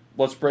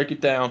 Let's break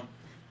it down.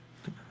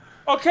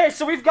 Okay,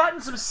 so we've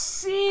gotten some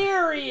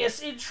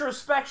serious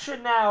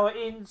introspection now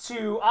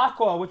into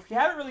Aqua, which we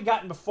haven't really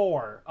gotten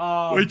before.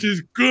 Which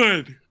is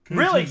good.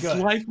 Really His good.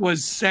 life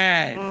was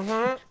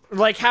sad.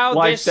 Like how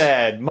Wife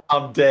sad,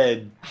 mom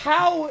dead.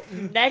 How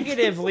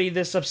negatively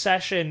this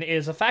obsession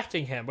is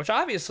affecting him, which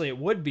obviously it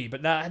would be,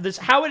 but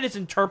how it is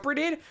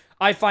interpreted,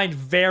 I find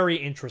very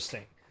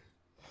interesting.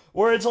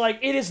 Where it's like,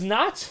 it is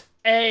not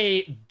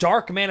a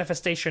dark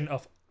manifestation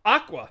of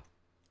Aqua.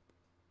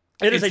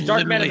 It is a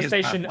dark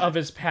manifestation of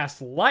his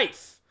past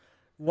life.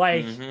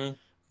 Like,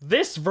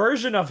 this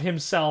version of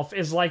himself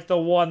is like the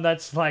one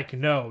that's like,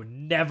 no,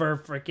 never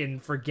freaking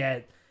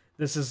forget.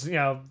 This is,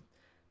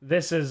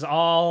 this is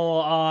all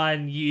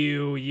on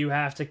you. You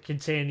have to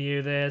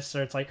continue this.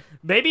 Or it's like,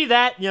 maybe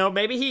that,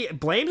 maybe he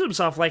blames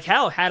himself like,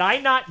 hell, had I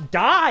not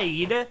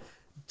died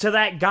to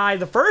that guy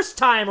the first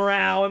time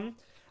around,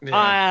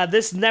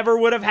 this never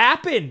would have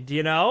happened,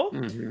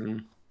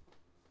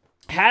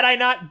 Had I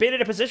not been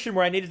in a position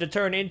where I needed to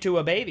turn into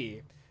a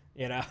baby,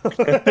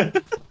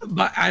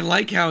 But I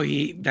like how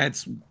it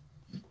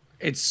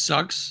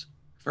sucks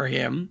for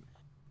him,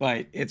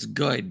 but it's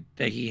good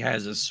that he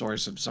has a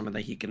source of someone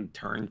that he can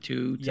turn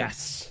to.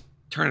 Yes.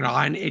 Turn it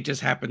on. It just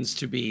happens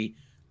to be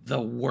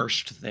the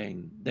worst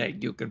thing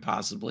that you could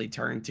possibly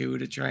turn to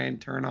try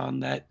and turn on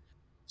that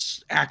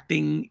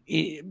acting,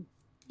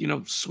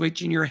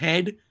 switch in your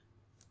head.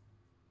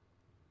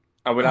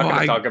 We're not going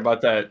to talk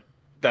about that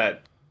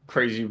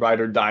crazy ride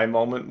or die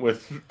moment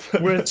with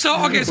so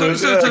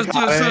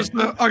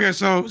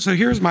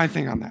here's my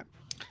thing on that.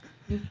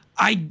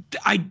 I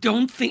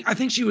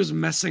think she was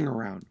messing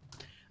around.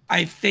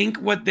 I think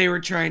what they were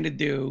trying to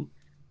do,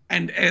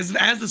 and as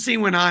the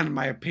scene went on,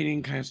 my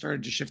opinion kind of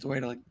started to shift away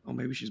to like, oh,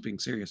 maybe she's being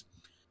serious.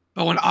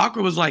 But when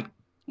Aqua was like,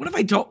 what if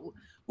I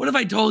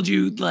told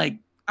you like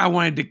I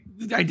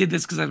did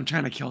this because I'm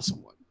trying to kill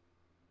someone,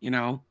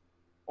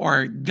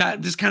 or that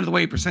just kind of the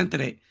way he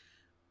presented it.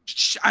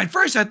 At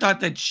first, I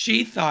thought that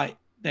she thought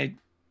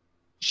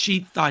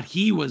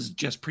he was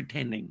just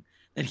pretending,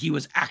 that he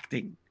was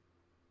acting.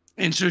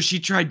 And so she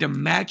tried to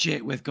match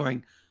it with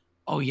going,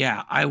 oh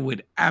yeah, I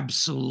would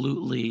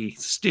absolutely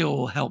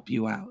still help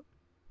you out.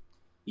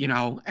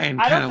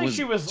 And I don't think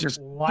she was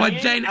just lying.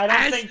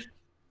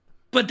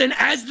 But then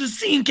as the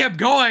scene kept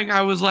going,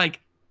 I was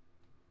like,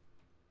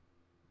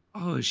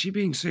 oh, is she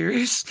being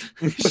serious?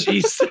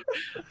 she's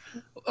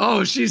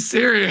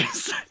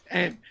serious.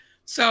 And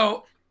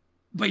so,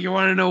 but you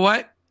want to know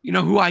what? You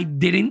know who I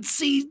didn't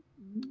see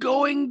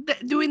doing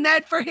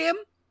that for him?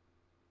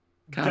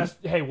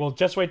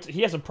 Just wait.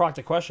 He hasn't procked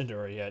a question to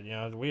her yet.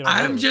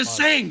 I'm just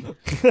saying.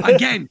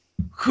 Again,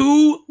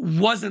 who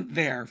wasn't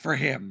there for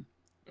him?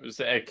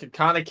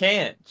 Kanda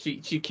can't.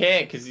 She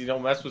can't because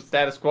mess with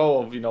status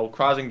quo of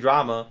causing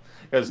drama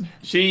because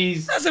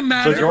she's doesn't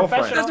matter. The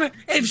girlfriend. Doesn't matter.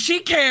 If she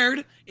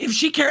cared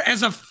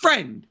as a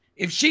friend,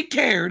 if she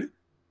cared,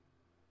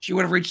 she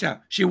would have reached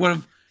out. She would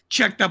have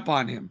checked up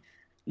on him.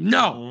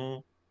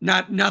 No,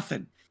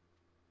 Nothing.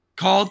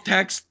 Call,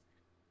 text,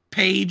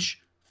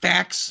 page,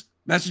 fax,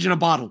 message in a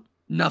bottle.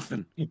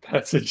 Nothing.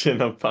 Message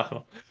in a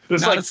bottle.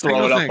 Just Not like a throw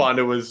single it up thing.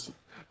 onto his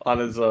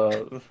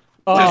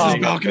Just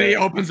his balcony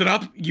opens it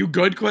up. You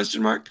good?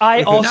 Question mark.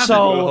 I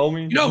also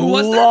you know who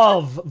was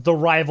love the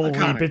rivalry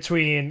Akane.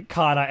 between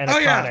Kanda and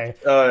Akane. Yeah.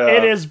 Oh, yeah.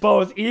 It is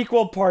both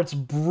equal parts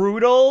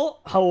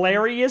brutal,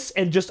 hilarious,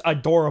 and just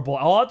adorable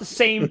all at the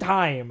same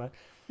time.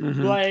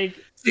 Like,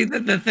 see,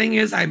 the thing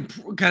is,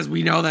 because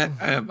we know that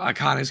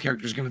Akane's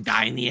character is going to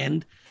die in the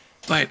end,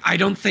 but I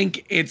don't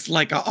think it's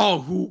like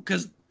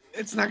because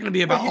it's not going to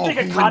be about you think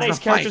Akane's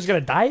character is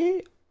going to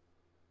die?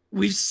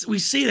 We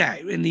see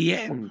that in the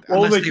end,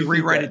 unless they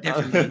rewrite it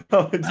differently.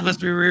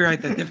 Unless we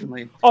rewrite that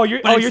differently. Oh,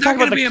 you're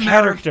talking about the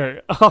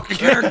character. The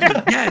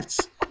character,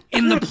 yes,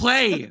 in the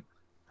play.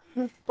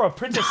 Bro,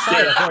 Princess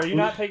Saya, bro, are you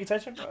not paying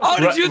attention? Bro? Oh,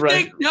 did you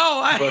think?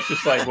 No, But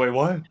just like, wait,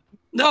 what?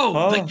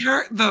 No,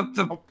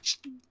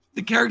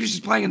 the character she's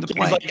playing in the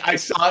play. He's like, I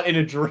saw it in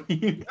a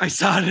dream. I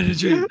saw it in a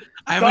dream.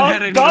 I haven't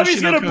had any.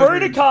 Gabi's gonna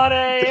burn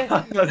Akane.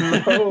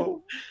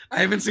 No. I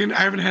haven't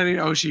had any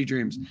Oshi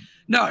dreams.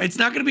 No, it's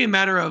not gonna be a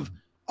matter of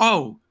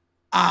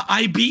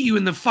I beat you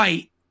in the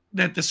fight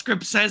that the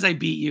script says I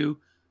beat you,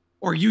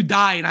 or you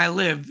die and I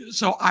live,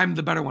 so I'm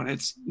the better one.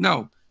 It's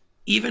no.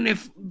 Even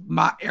if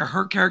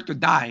her character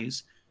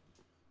dies,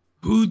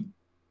 who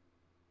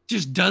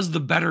just does the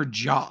better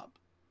job?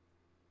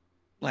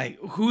 Like,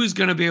 who is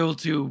going to be able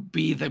to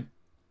be the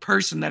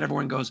person that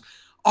everyone goes,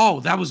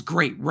 oh, that was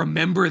great.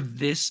 Remember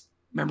this?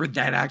 Remember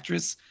that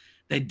actress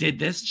that did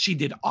this? She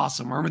did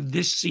awesome. Remember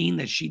this scene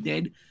that she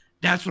did?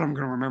 That's what I'm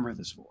going to remember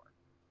this for.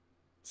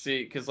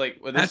 See, because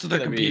like that's what they're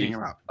competing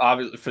about.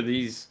 Obviously, for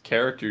these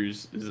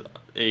characters, is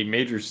a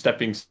major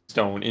stepping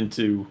stone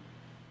into,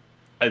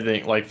 I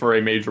think, like for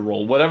a major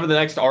role, whatever the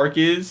next arc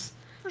is,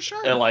 for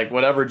sure, and like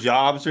whatever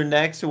jobs are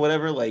next or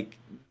whatever, like.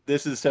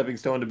 This is a stepping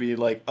stone to be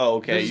like, oh,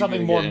 okay. This is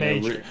something more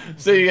major.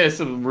 So you get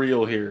some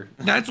real here.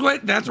 That's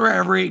where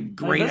every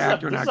great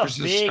actor and actress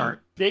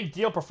start. Big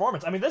deal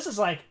performance. I mean, this is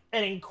like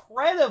an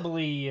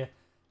incredibly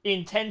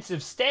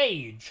intensive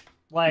stage.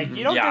 Like,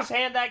 you don't just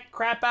hand that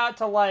crap out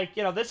to like,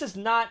 this is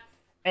not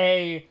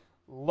a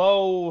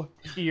low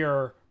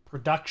tier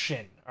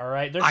production. All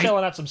right, they're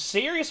shelling out some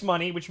serious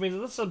money, which means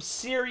there's some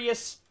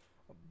serious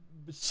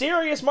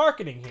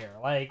marketing here.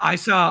 Like, I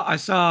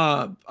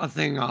saw a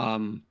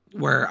thing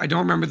where I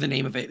don't remember the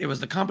name of it. It was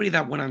the company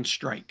that went on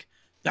strike,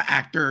 the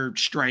actor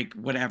strike,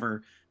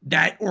 whatever.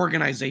 That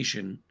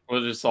organization.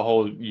 Was this the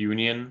whole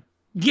union?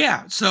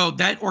 Yeah. So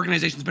that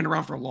organization's been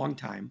around for a long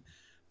time,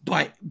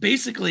 but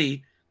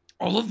basically,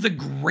 all of the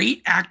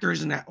great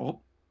actors and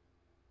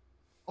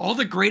all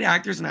the great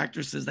actors and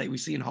actresses that we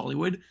see in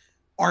Hollywood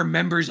are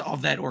members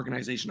of that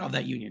organization, of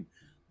that union.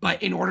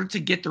 But in order to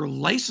get their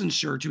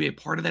licensure to be a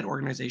part of that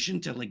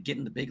organization, to like get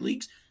in the big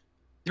leagues,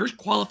 there's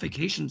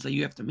qualifications that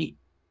you have to meet.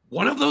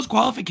 One of those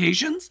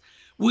qualifications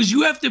was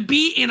you have to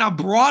be in a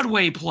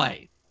Broadway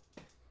play.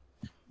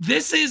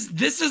 This is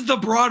the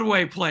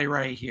Broadway play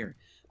right here.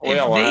 Oh,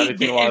 yeah, well, I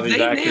think a lot of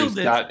these actors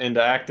got into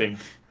acting.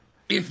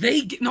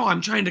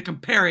 I'm trying to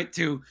compare it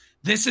to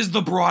this is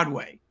the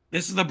Broadway.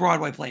 This is the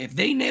Broadway play. If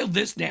they nailed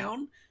this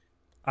down,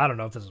 I don't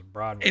know if this is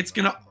Broadway. It's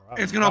gonna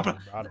open.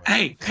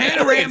 Hey,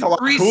 Panorama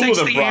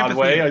 360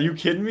 Broadway. Are you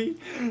kidding me?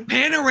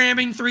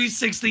 Panoraming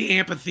 360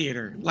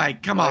 amphitheater.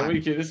 Like, come on.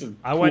 This is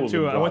I went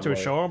to a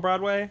show on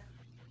Broadway.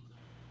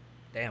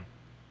 Damn.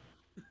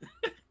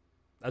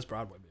 That's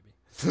Broadway,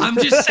 baby. I'm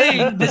just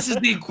saying this is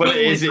the equivalent.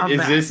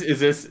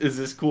 Is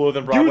this cooler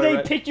than Broadway? Do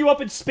they pick you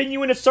up and spin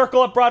you in a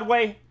circle at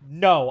Broadway?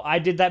 No, I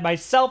did that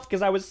myself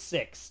because I was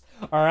 6.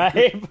 All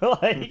right, but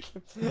like,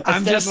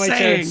 I'm just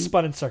saying,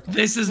 spun in circles.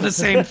 This is the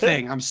same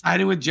thing. I'm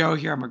siding with Joe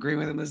here. I'm agreeing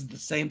with him. This is the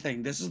same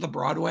thing. This is the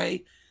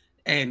Broadway,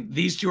 and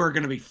these two are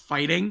going to be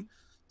fighting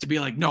to be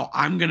like, no,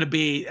 I'm going to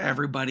be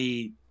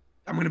everybody.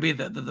 I'm going to be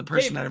the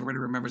person that everybody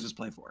remembers this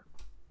play for.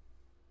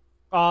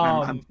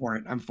 I'm for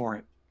it. I'm for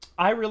it.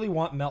 I really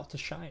want Melt to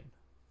shine.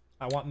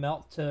 I want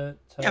Melt to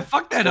yeah,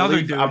 fuck that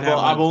other dude.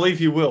 I believe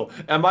he will.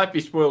 It might be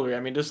spoilery.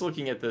 I mean, just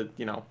looking at the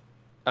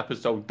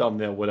episode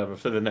thumbnail, whatever,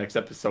 for the next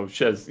episode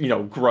says,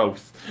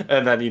 growth,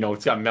 and then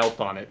it's got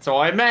Melt on it. So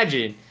I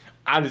imagine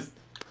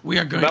we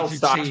are going Melt to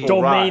stocks see will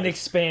domain rise.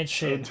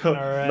 Expansion. All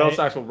right. Melt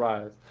stocks will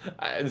rise.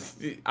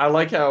 I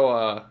like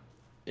how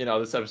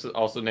this episode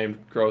also named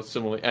growth,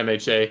 similarly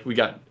MHA. We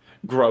got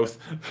growth.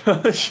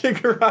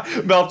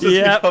 Shigaraki. Melt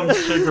just becomes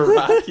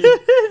Shigaraki.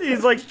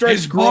 He's like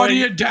his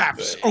body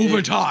adapts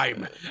over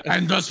time,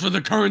 and thus for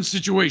the current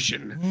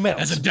situation,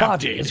 Melt's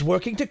body is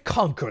working to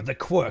conquer the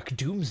quirk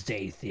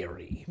doomsday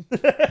theory.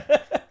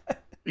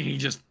 He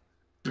just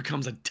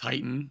becomes a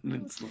titan.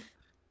 And it's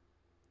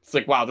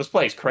like, wow, this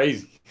play is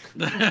crazy.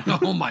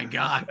 Oh my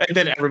god. And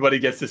then everybody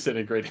gets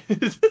disintegrated.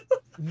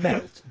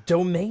 Melt.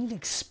 Domain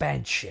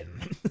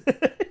expansion.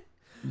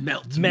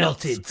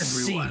 Melted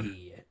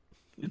sea.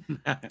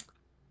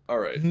 All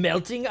right.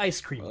 Melting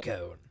ice cream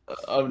cone.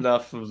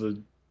 Enough of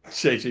the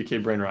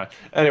JJK brain rot.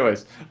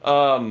 Anyways,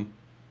 what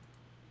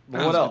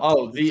else?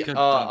 Oh, the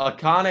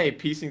Akane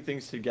piecing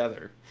things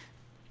together.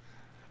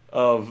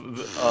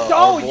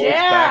 oh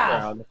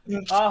yeah,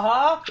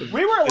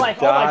 we were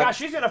like, oh my gosh,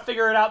 she's gonna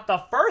figure it out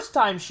the first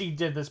time she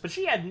did this, but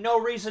she had no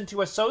reason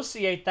to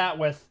associate that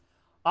with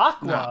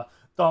Aqua. No.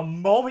 The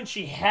moment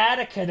she had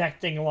a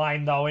connecting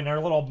line, though, in her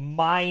little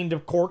mind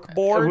of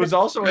corkboard, it was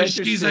also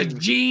interesting. She's a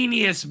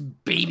genius,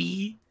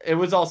 baby. It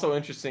was also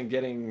interesting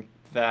getting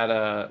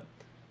that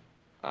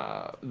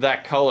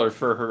that color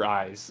for her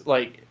eyes.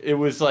 Like it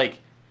was like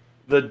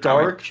the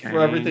dark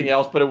for everything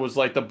else, but it was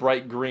like the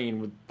bright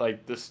green with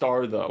like the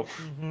star though.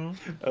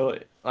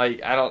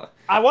 Like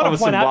I want to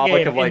point out,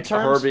 Gabe, of like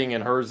her being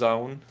in her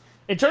zone.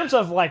 In terms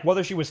of like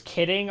whether she was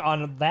kidding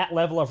on that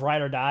level of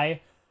ride or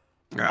die,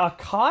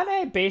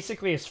 Akane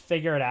basically has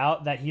figured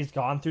out that he's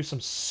gone through some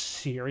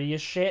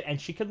serious shit, and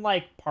she can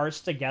like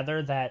parse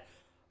together that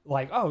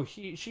like, oh,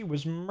 she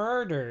was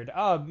murdered.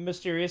 Oh,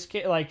 mysterious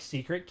kid, like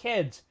secret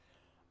kids.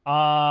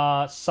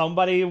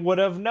 Somebody would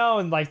have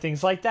known, like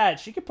things like that.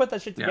 She could put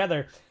that shit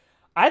together.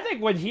 I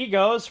think when he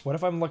goes, what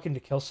if I'm looking to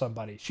kill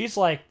somebody? She's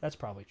like, that's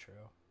probably true.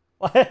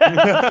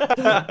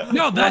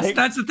 No,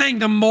 that's the thing.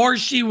 The more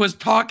she was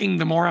talking,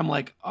 the more I'm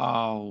like,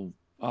 oh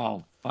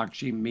fuck,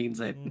 she means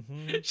it.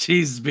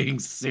 She's being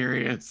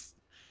serious.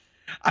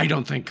 I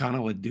don't think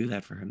Kana would do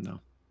that for him though.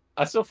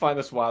 I still find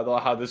this wild though,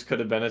 how this could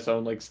have been its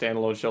own like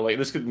standalone show. Like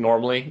this could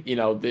normally, you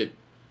know, they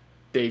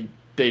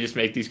just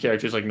make these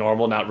characters like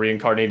normal, not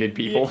reincarnated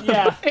people.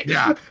 Yeah.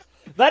 Yeah.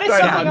 That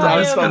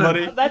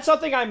is that's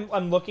something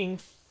I'm looking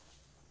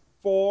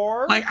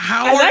for. Like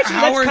how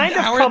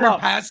are their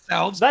past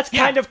selves? That's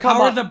kind of come up.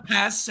 How are the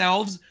past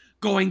selves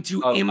going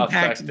to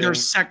impact their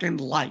second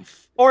life?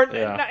 Or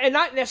and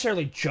not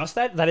necessarily just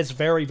that. That is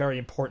very, very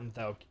important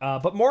though.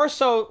 But more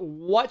so,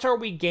 what are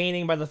we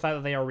gaining by the fact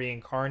that they are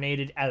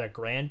reincarnated at a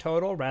grand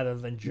total rather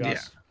than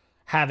just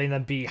having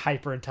them be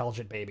hyper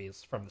intelligent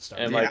babies from the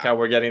start? And like how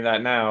we're getting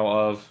that now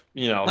of,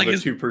 you know, like the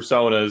two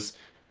personas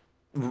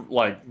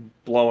like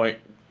blowing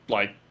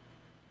like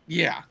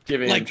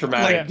giving like,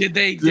 traumatic like did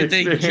they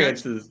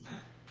experiences.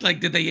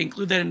 Did they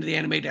include that into the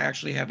anime to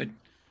actually have it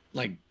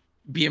like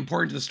be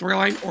important to the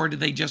storyline, or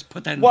did they just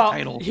put that in the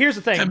title? Here's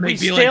the thing: we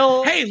still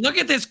like, hey, look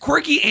at this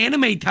quirky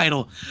anime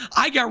title.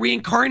 I got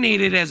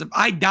reincarnated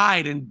I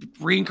died and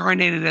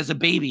reincarnated as a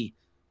baby.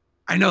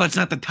 I know it's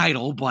not the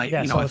title, but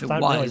you know, if it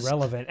was, really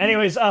relevant.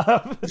 Anyways,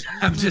 I'm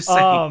just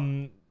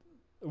saying.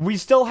 We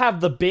still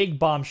have the big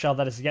bombshell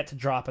that is yet to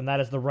drop, and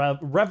that is the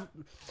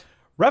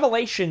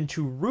revelation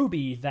to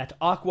Ruby that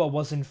Aqua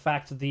was in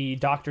fact the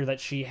doctor that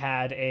she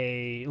had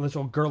a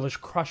little girlish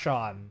crush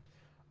on.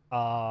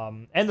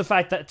 And the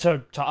fact that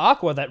to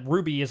Aqua that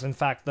Ruby is in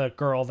fact the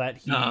girl that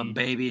he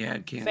baby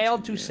had cancer,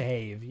 failed to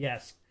save.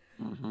 Yes.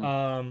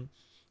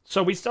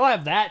 So we still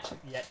have that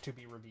yet to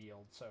be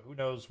revealed. So who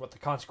knows what the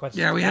consequences?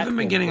 Yeah, we haven't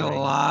been getting a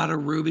lot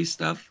of Ruby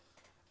stuff.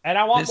 And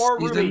I want more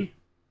season. Ruby.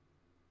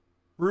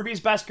 Ruby's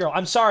best girl.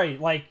 I'm sorry,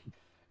 like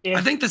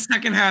I think the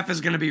second half is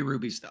going to be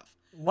Ruby stuff.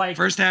 Like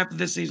first half of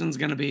this season is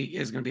going to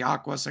be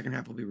Aqua. Second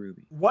half will be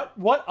Ruby. What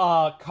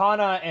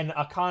Kana and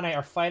Akane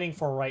are fighting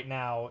for right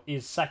now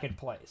is second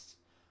place.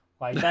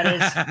 Like that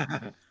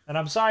is, and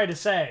I'm sorry to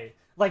say,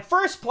 like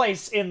first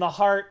place in the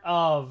heart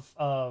of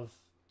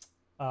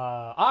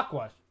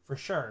Aqua for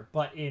sure,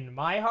 but in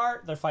my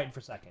heart they're fighting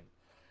for second.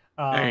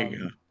 There you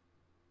go.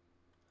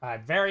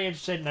 I'm very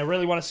interested, and I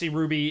really want to see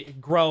Ruby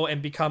grow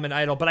and become an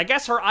idol. But I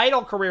guess her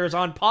idol career is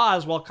on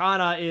pause while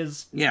Kana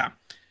is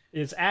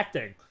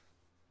acting.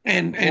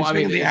 And well, I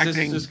mean, the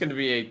acting, is this going to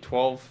be a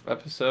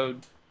 12-episode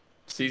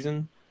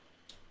season?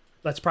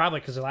 That's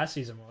probably because the last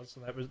season was. So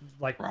that was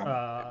like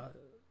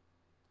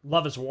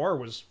Love is War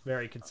was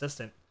very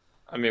consistent.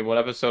 I mean, what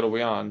episode are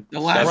we on? The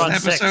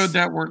last episode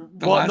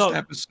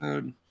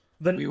episode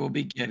we will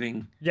be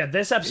getting. Yeah,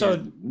 this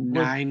episode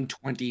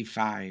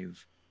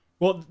 925.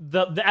 Well,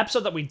 the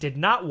episode that we did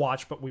not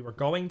watch, but we were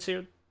going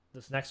to,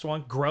 this next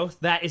one, Growth,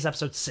 that is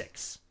episode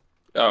 6.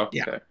 Oh, okay.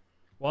 Yeah.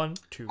 1,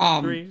 2,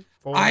 3,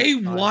 4. I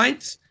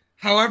want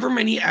however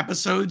many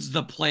episodes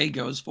the play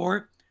goes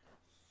for.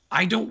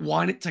 I don't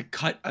want it to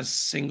cut a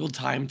single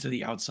time to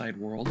the outside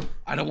world.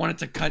 I don't want it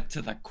to cut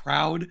to the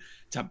crowd,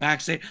 to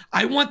backstage.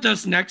 I want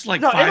this next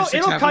like 5, 6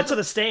 it'll cut to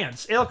the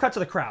stands. It'll cut to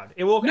the crowd.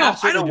 It will. No,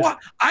 I don't want.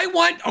 I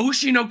want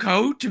Oshi No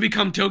Ko to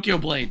become Tokyo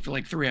Blade for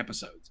like 3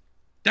 episodes.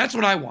 That's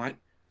what I want.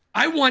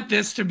 I want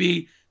this to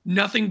be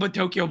nothing but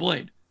Tokyo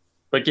Blade.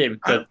 But Gabe,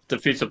 that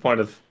defeats the point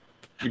of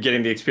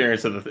getting the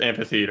experience of the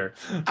amphitheater.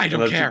 I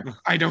don't care.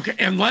 I don't care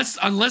unless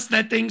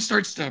that thing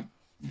starts to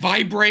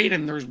vibrate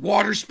and there's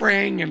water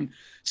spraying and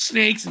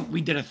snakes, and we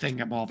did a thing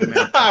at Mall of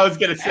America. I was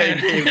gonna say,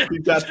 Gabe,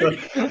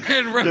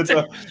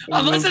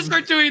 unless I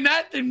start doing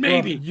that, then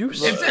maybe.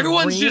 If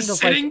everyone's just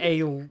sitting,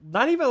 like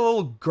not even a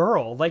little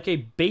girl, like a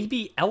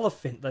baby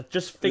elephant that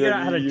just figured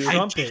out how to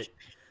trumpet.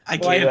 I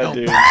can't help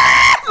it.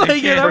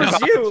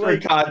 For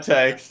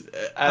context,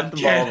 at the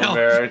Mall of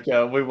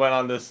America, we went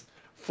on this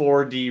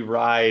 4D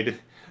ride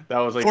that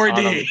was like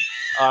 4D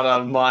on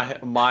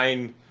a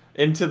mine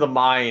Into the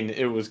Mine,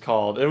 it was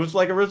called. It was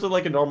like originally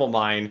like a normal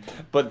mine,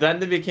 but then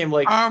they became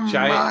like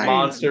giant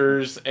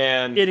monsters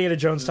and Indiana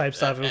Jones type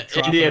stuff.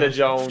 Indiana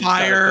Jones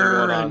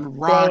fire and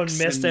rocks blowing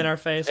mist in our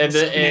face. And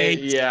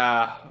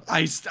yeah,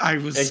 I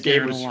was and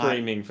scared Gabe was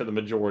screaming for the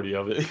majority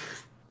of it.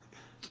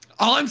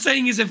 All I'm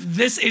saying is, if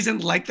this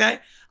isn't like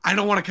that, I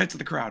don't want to cut to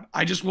the crowd.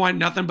 I just want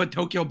nothing but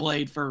Tokyo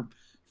Blade for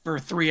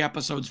 3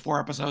 episodes, 4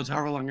 episodes,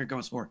 however long it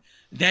goes for.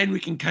 Then we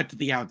can cut to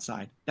the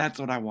outside. That's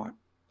what I want.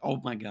 Oh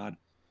my god,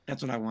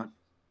 that's what I want.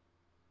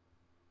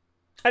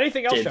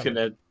 Anything else?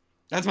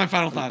 That's my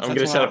final thoughts. I'm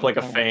gonna set up like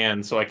a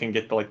fan so I can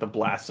get the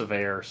blasts of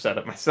air set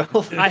up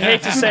myself. I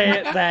hate to say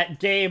it, that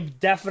Gabe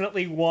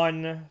definitely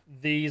won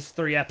these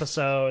 3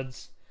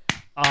 episodes.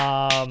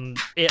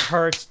 It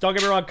hurts. Don't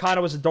get me wrong,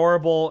 Kanda was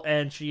adorable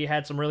and she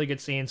had some really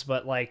good scenes,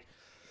 but like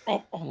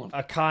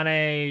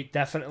Akane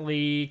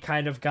definitely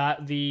kind of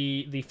got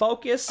the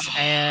focus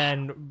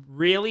and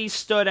really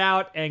stood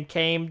out and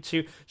came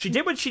to. She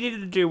did what she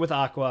needed to do with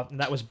Aqua, and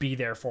that was be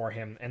there for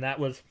him, and that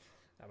was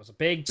a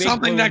big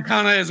something move. That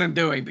Kanda isn't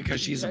doing because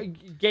she's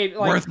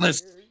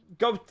worthless.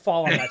 Go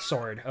fall on that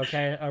sword,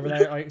 okay? Over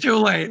there. Like, too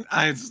late.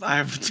 I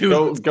have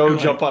to go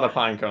jump on a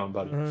pine cone,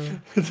 buddy.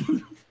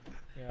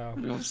 Yeah.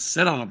 Go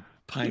sit on a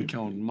pine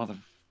cone, mother.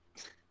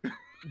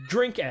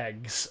 Drink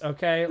eggs,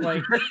 okay?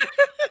 Like.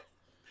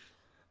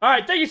 All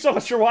right, thank you so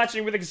much for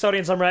watching with the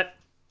Custodians. I'm Rhett.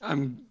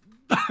 I'm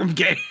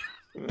gay.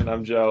 And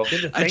I'm Joe.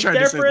 I tried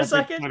to say for a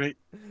second. Funny.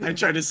 I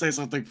tried to say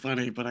something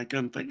funny, but I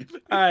couldn't think of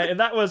it. All right, and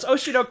that was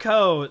Oshi No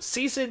Ko,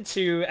 Season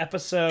 2,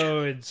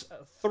 Episodes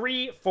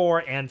 3, 4,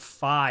 and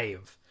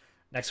 5.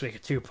 Next week, a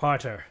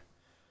 2-parter,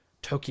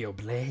 Tokyo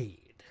Blade.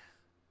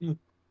 The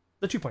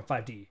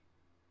 2.5D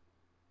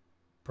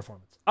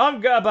performance.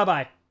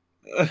 Bye-bye.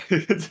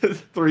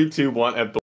 3, 2, 1,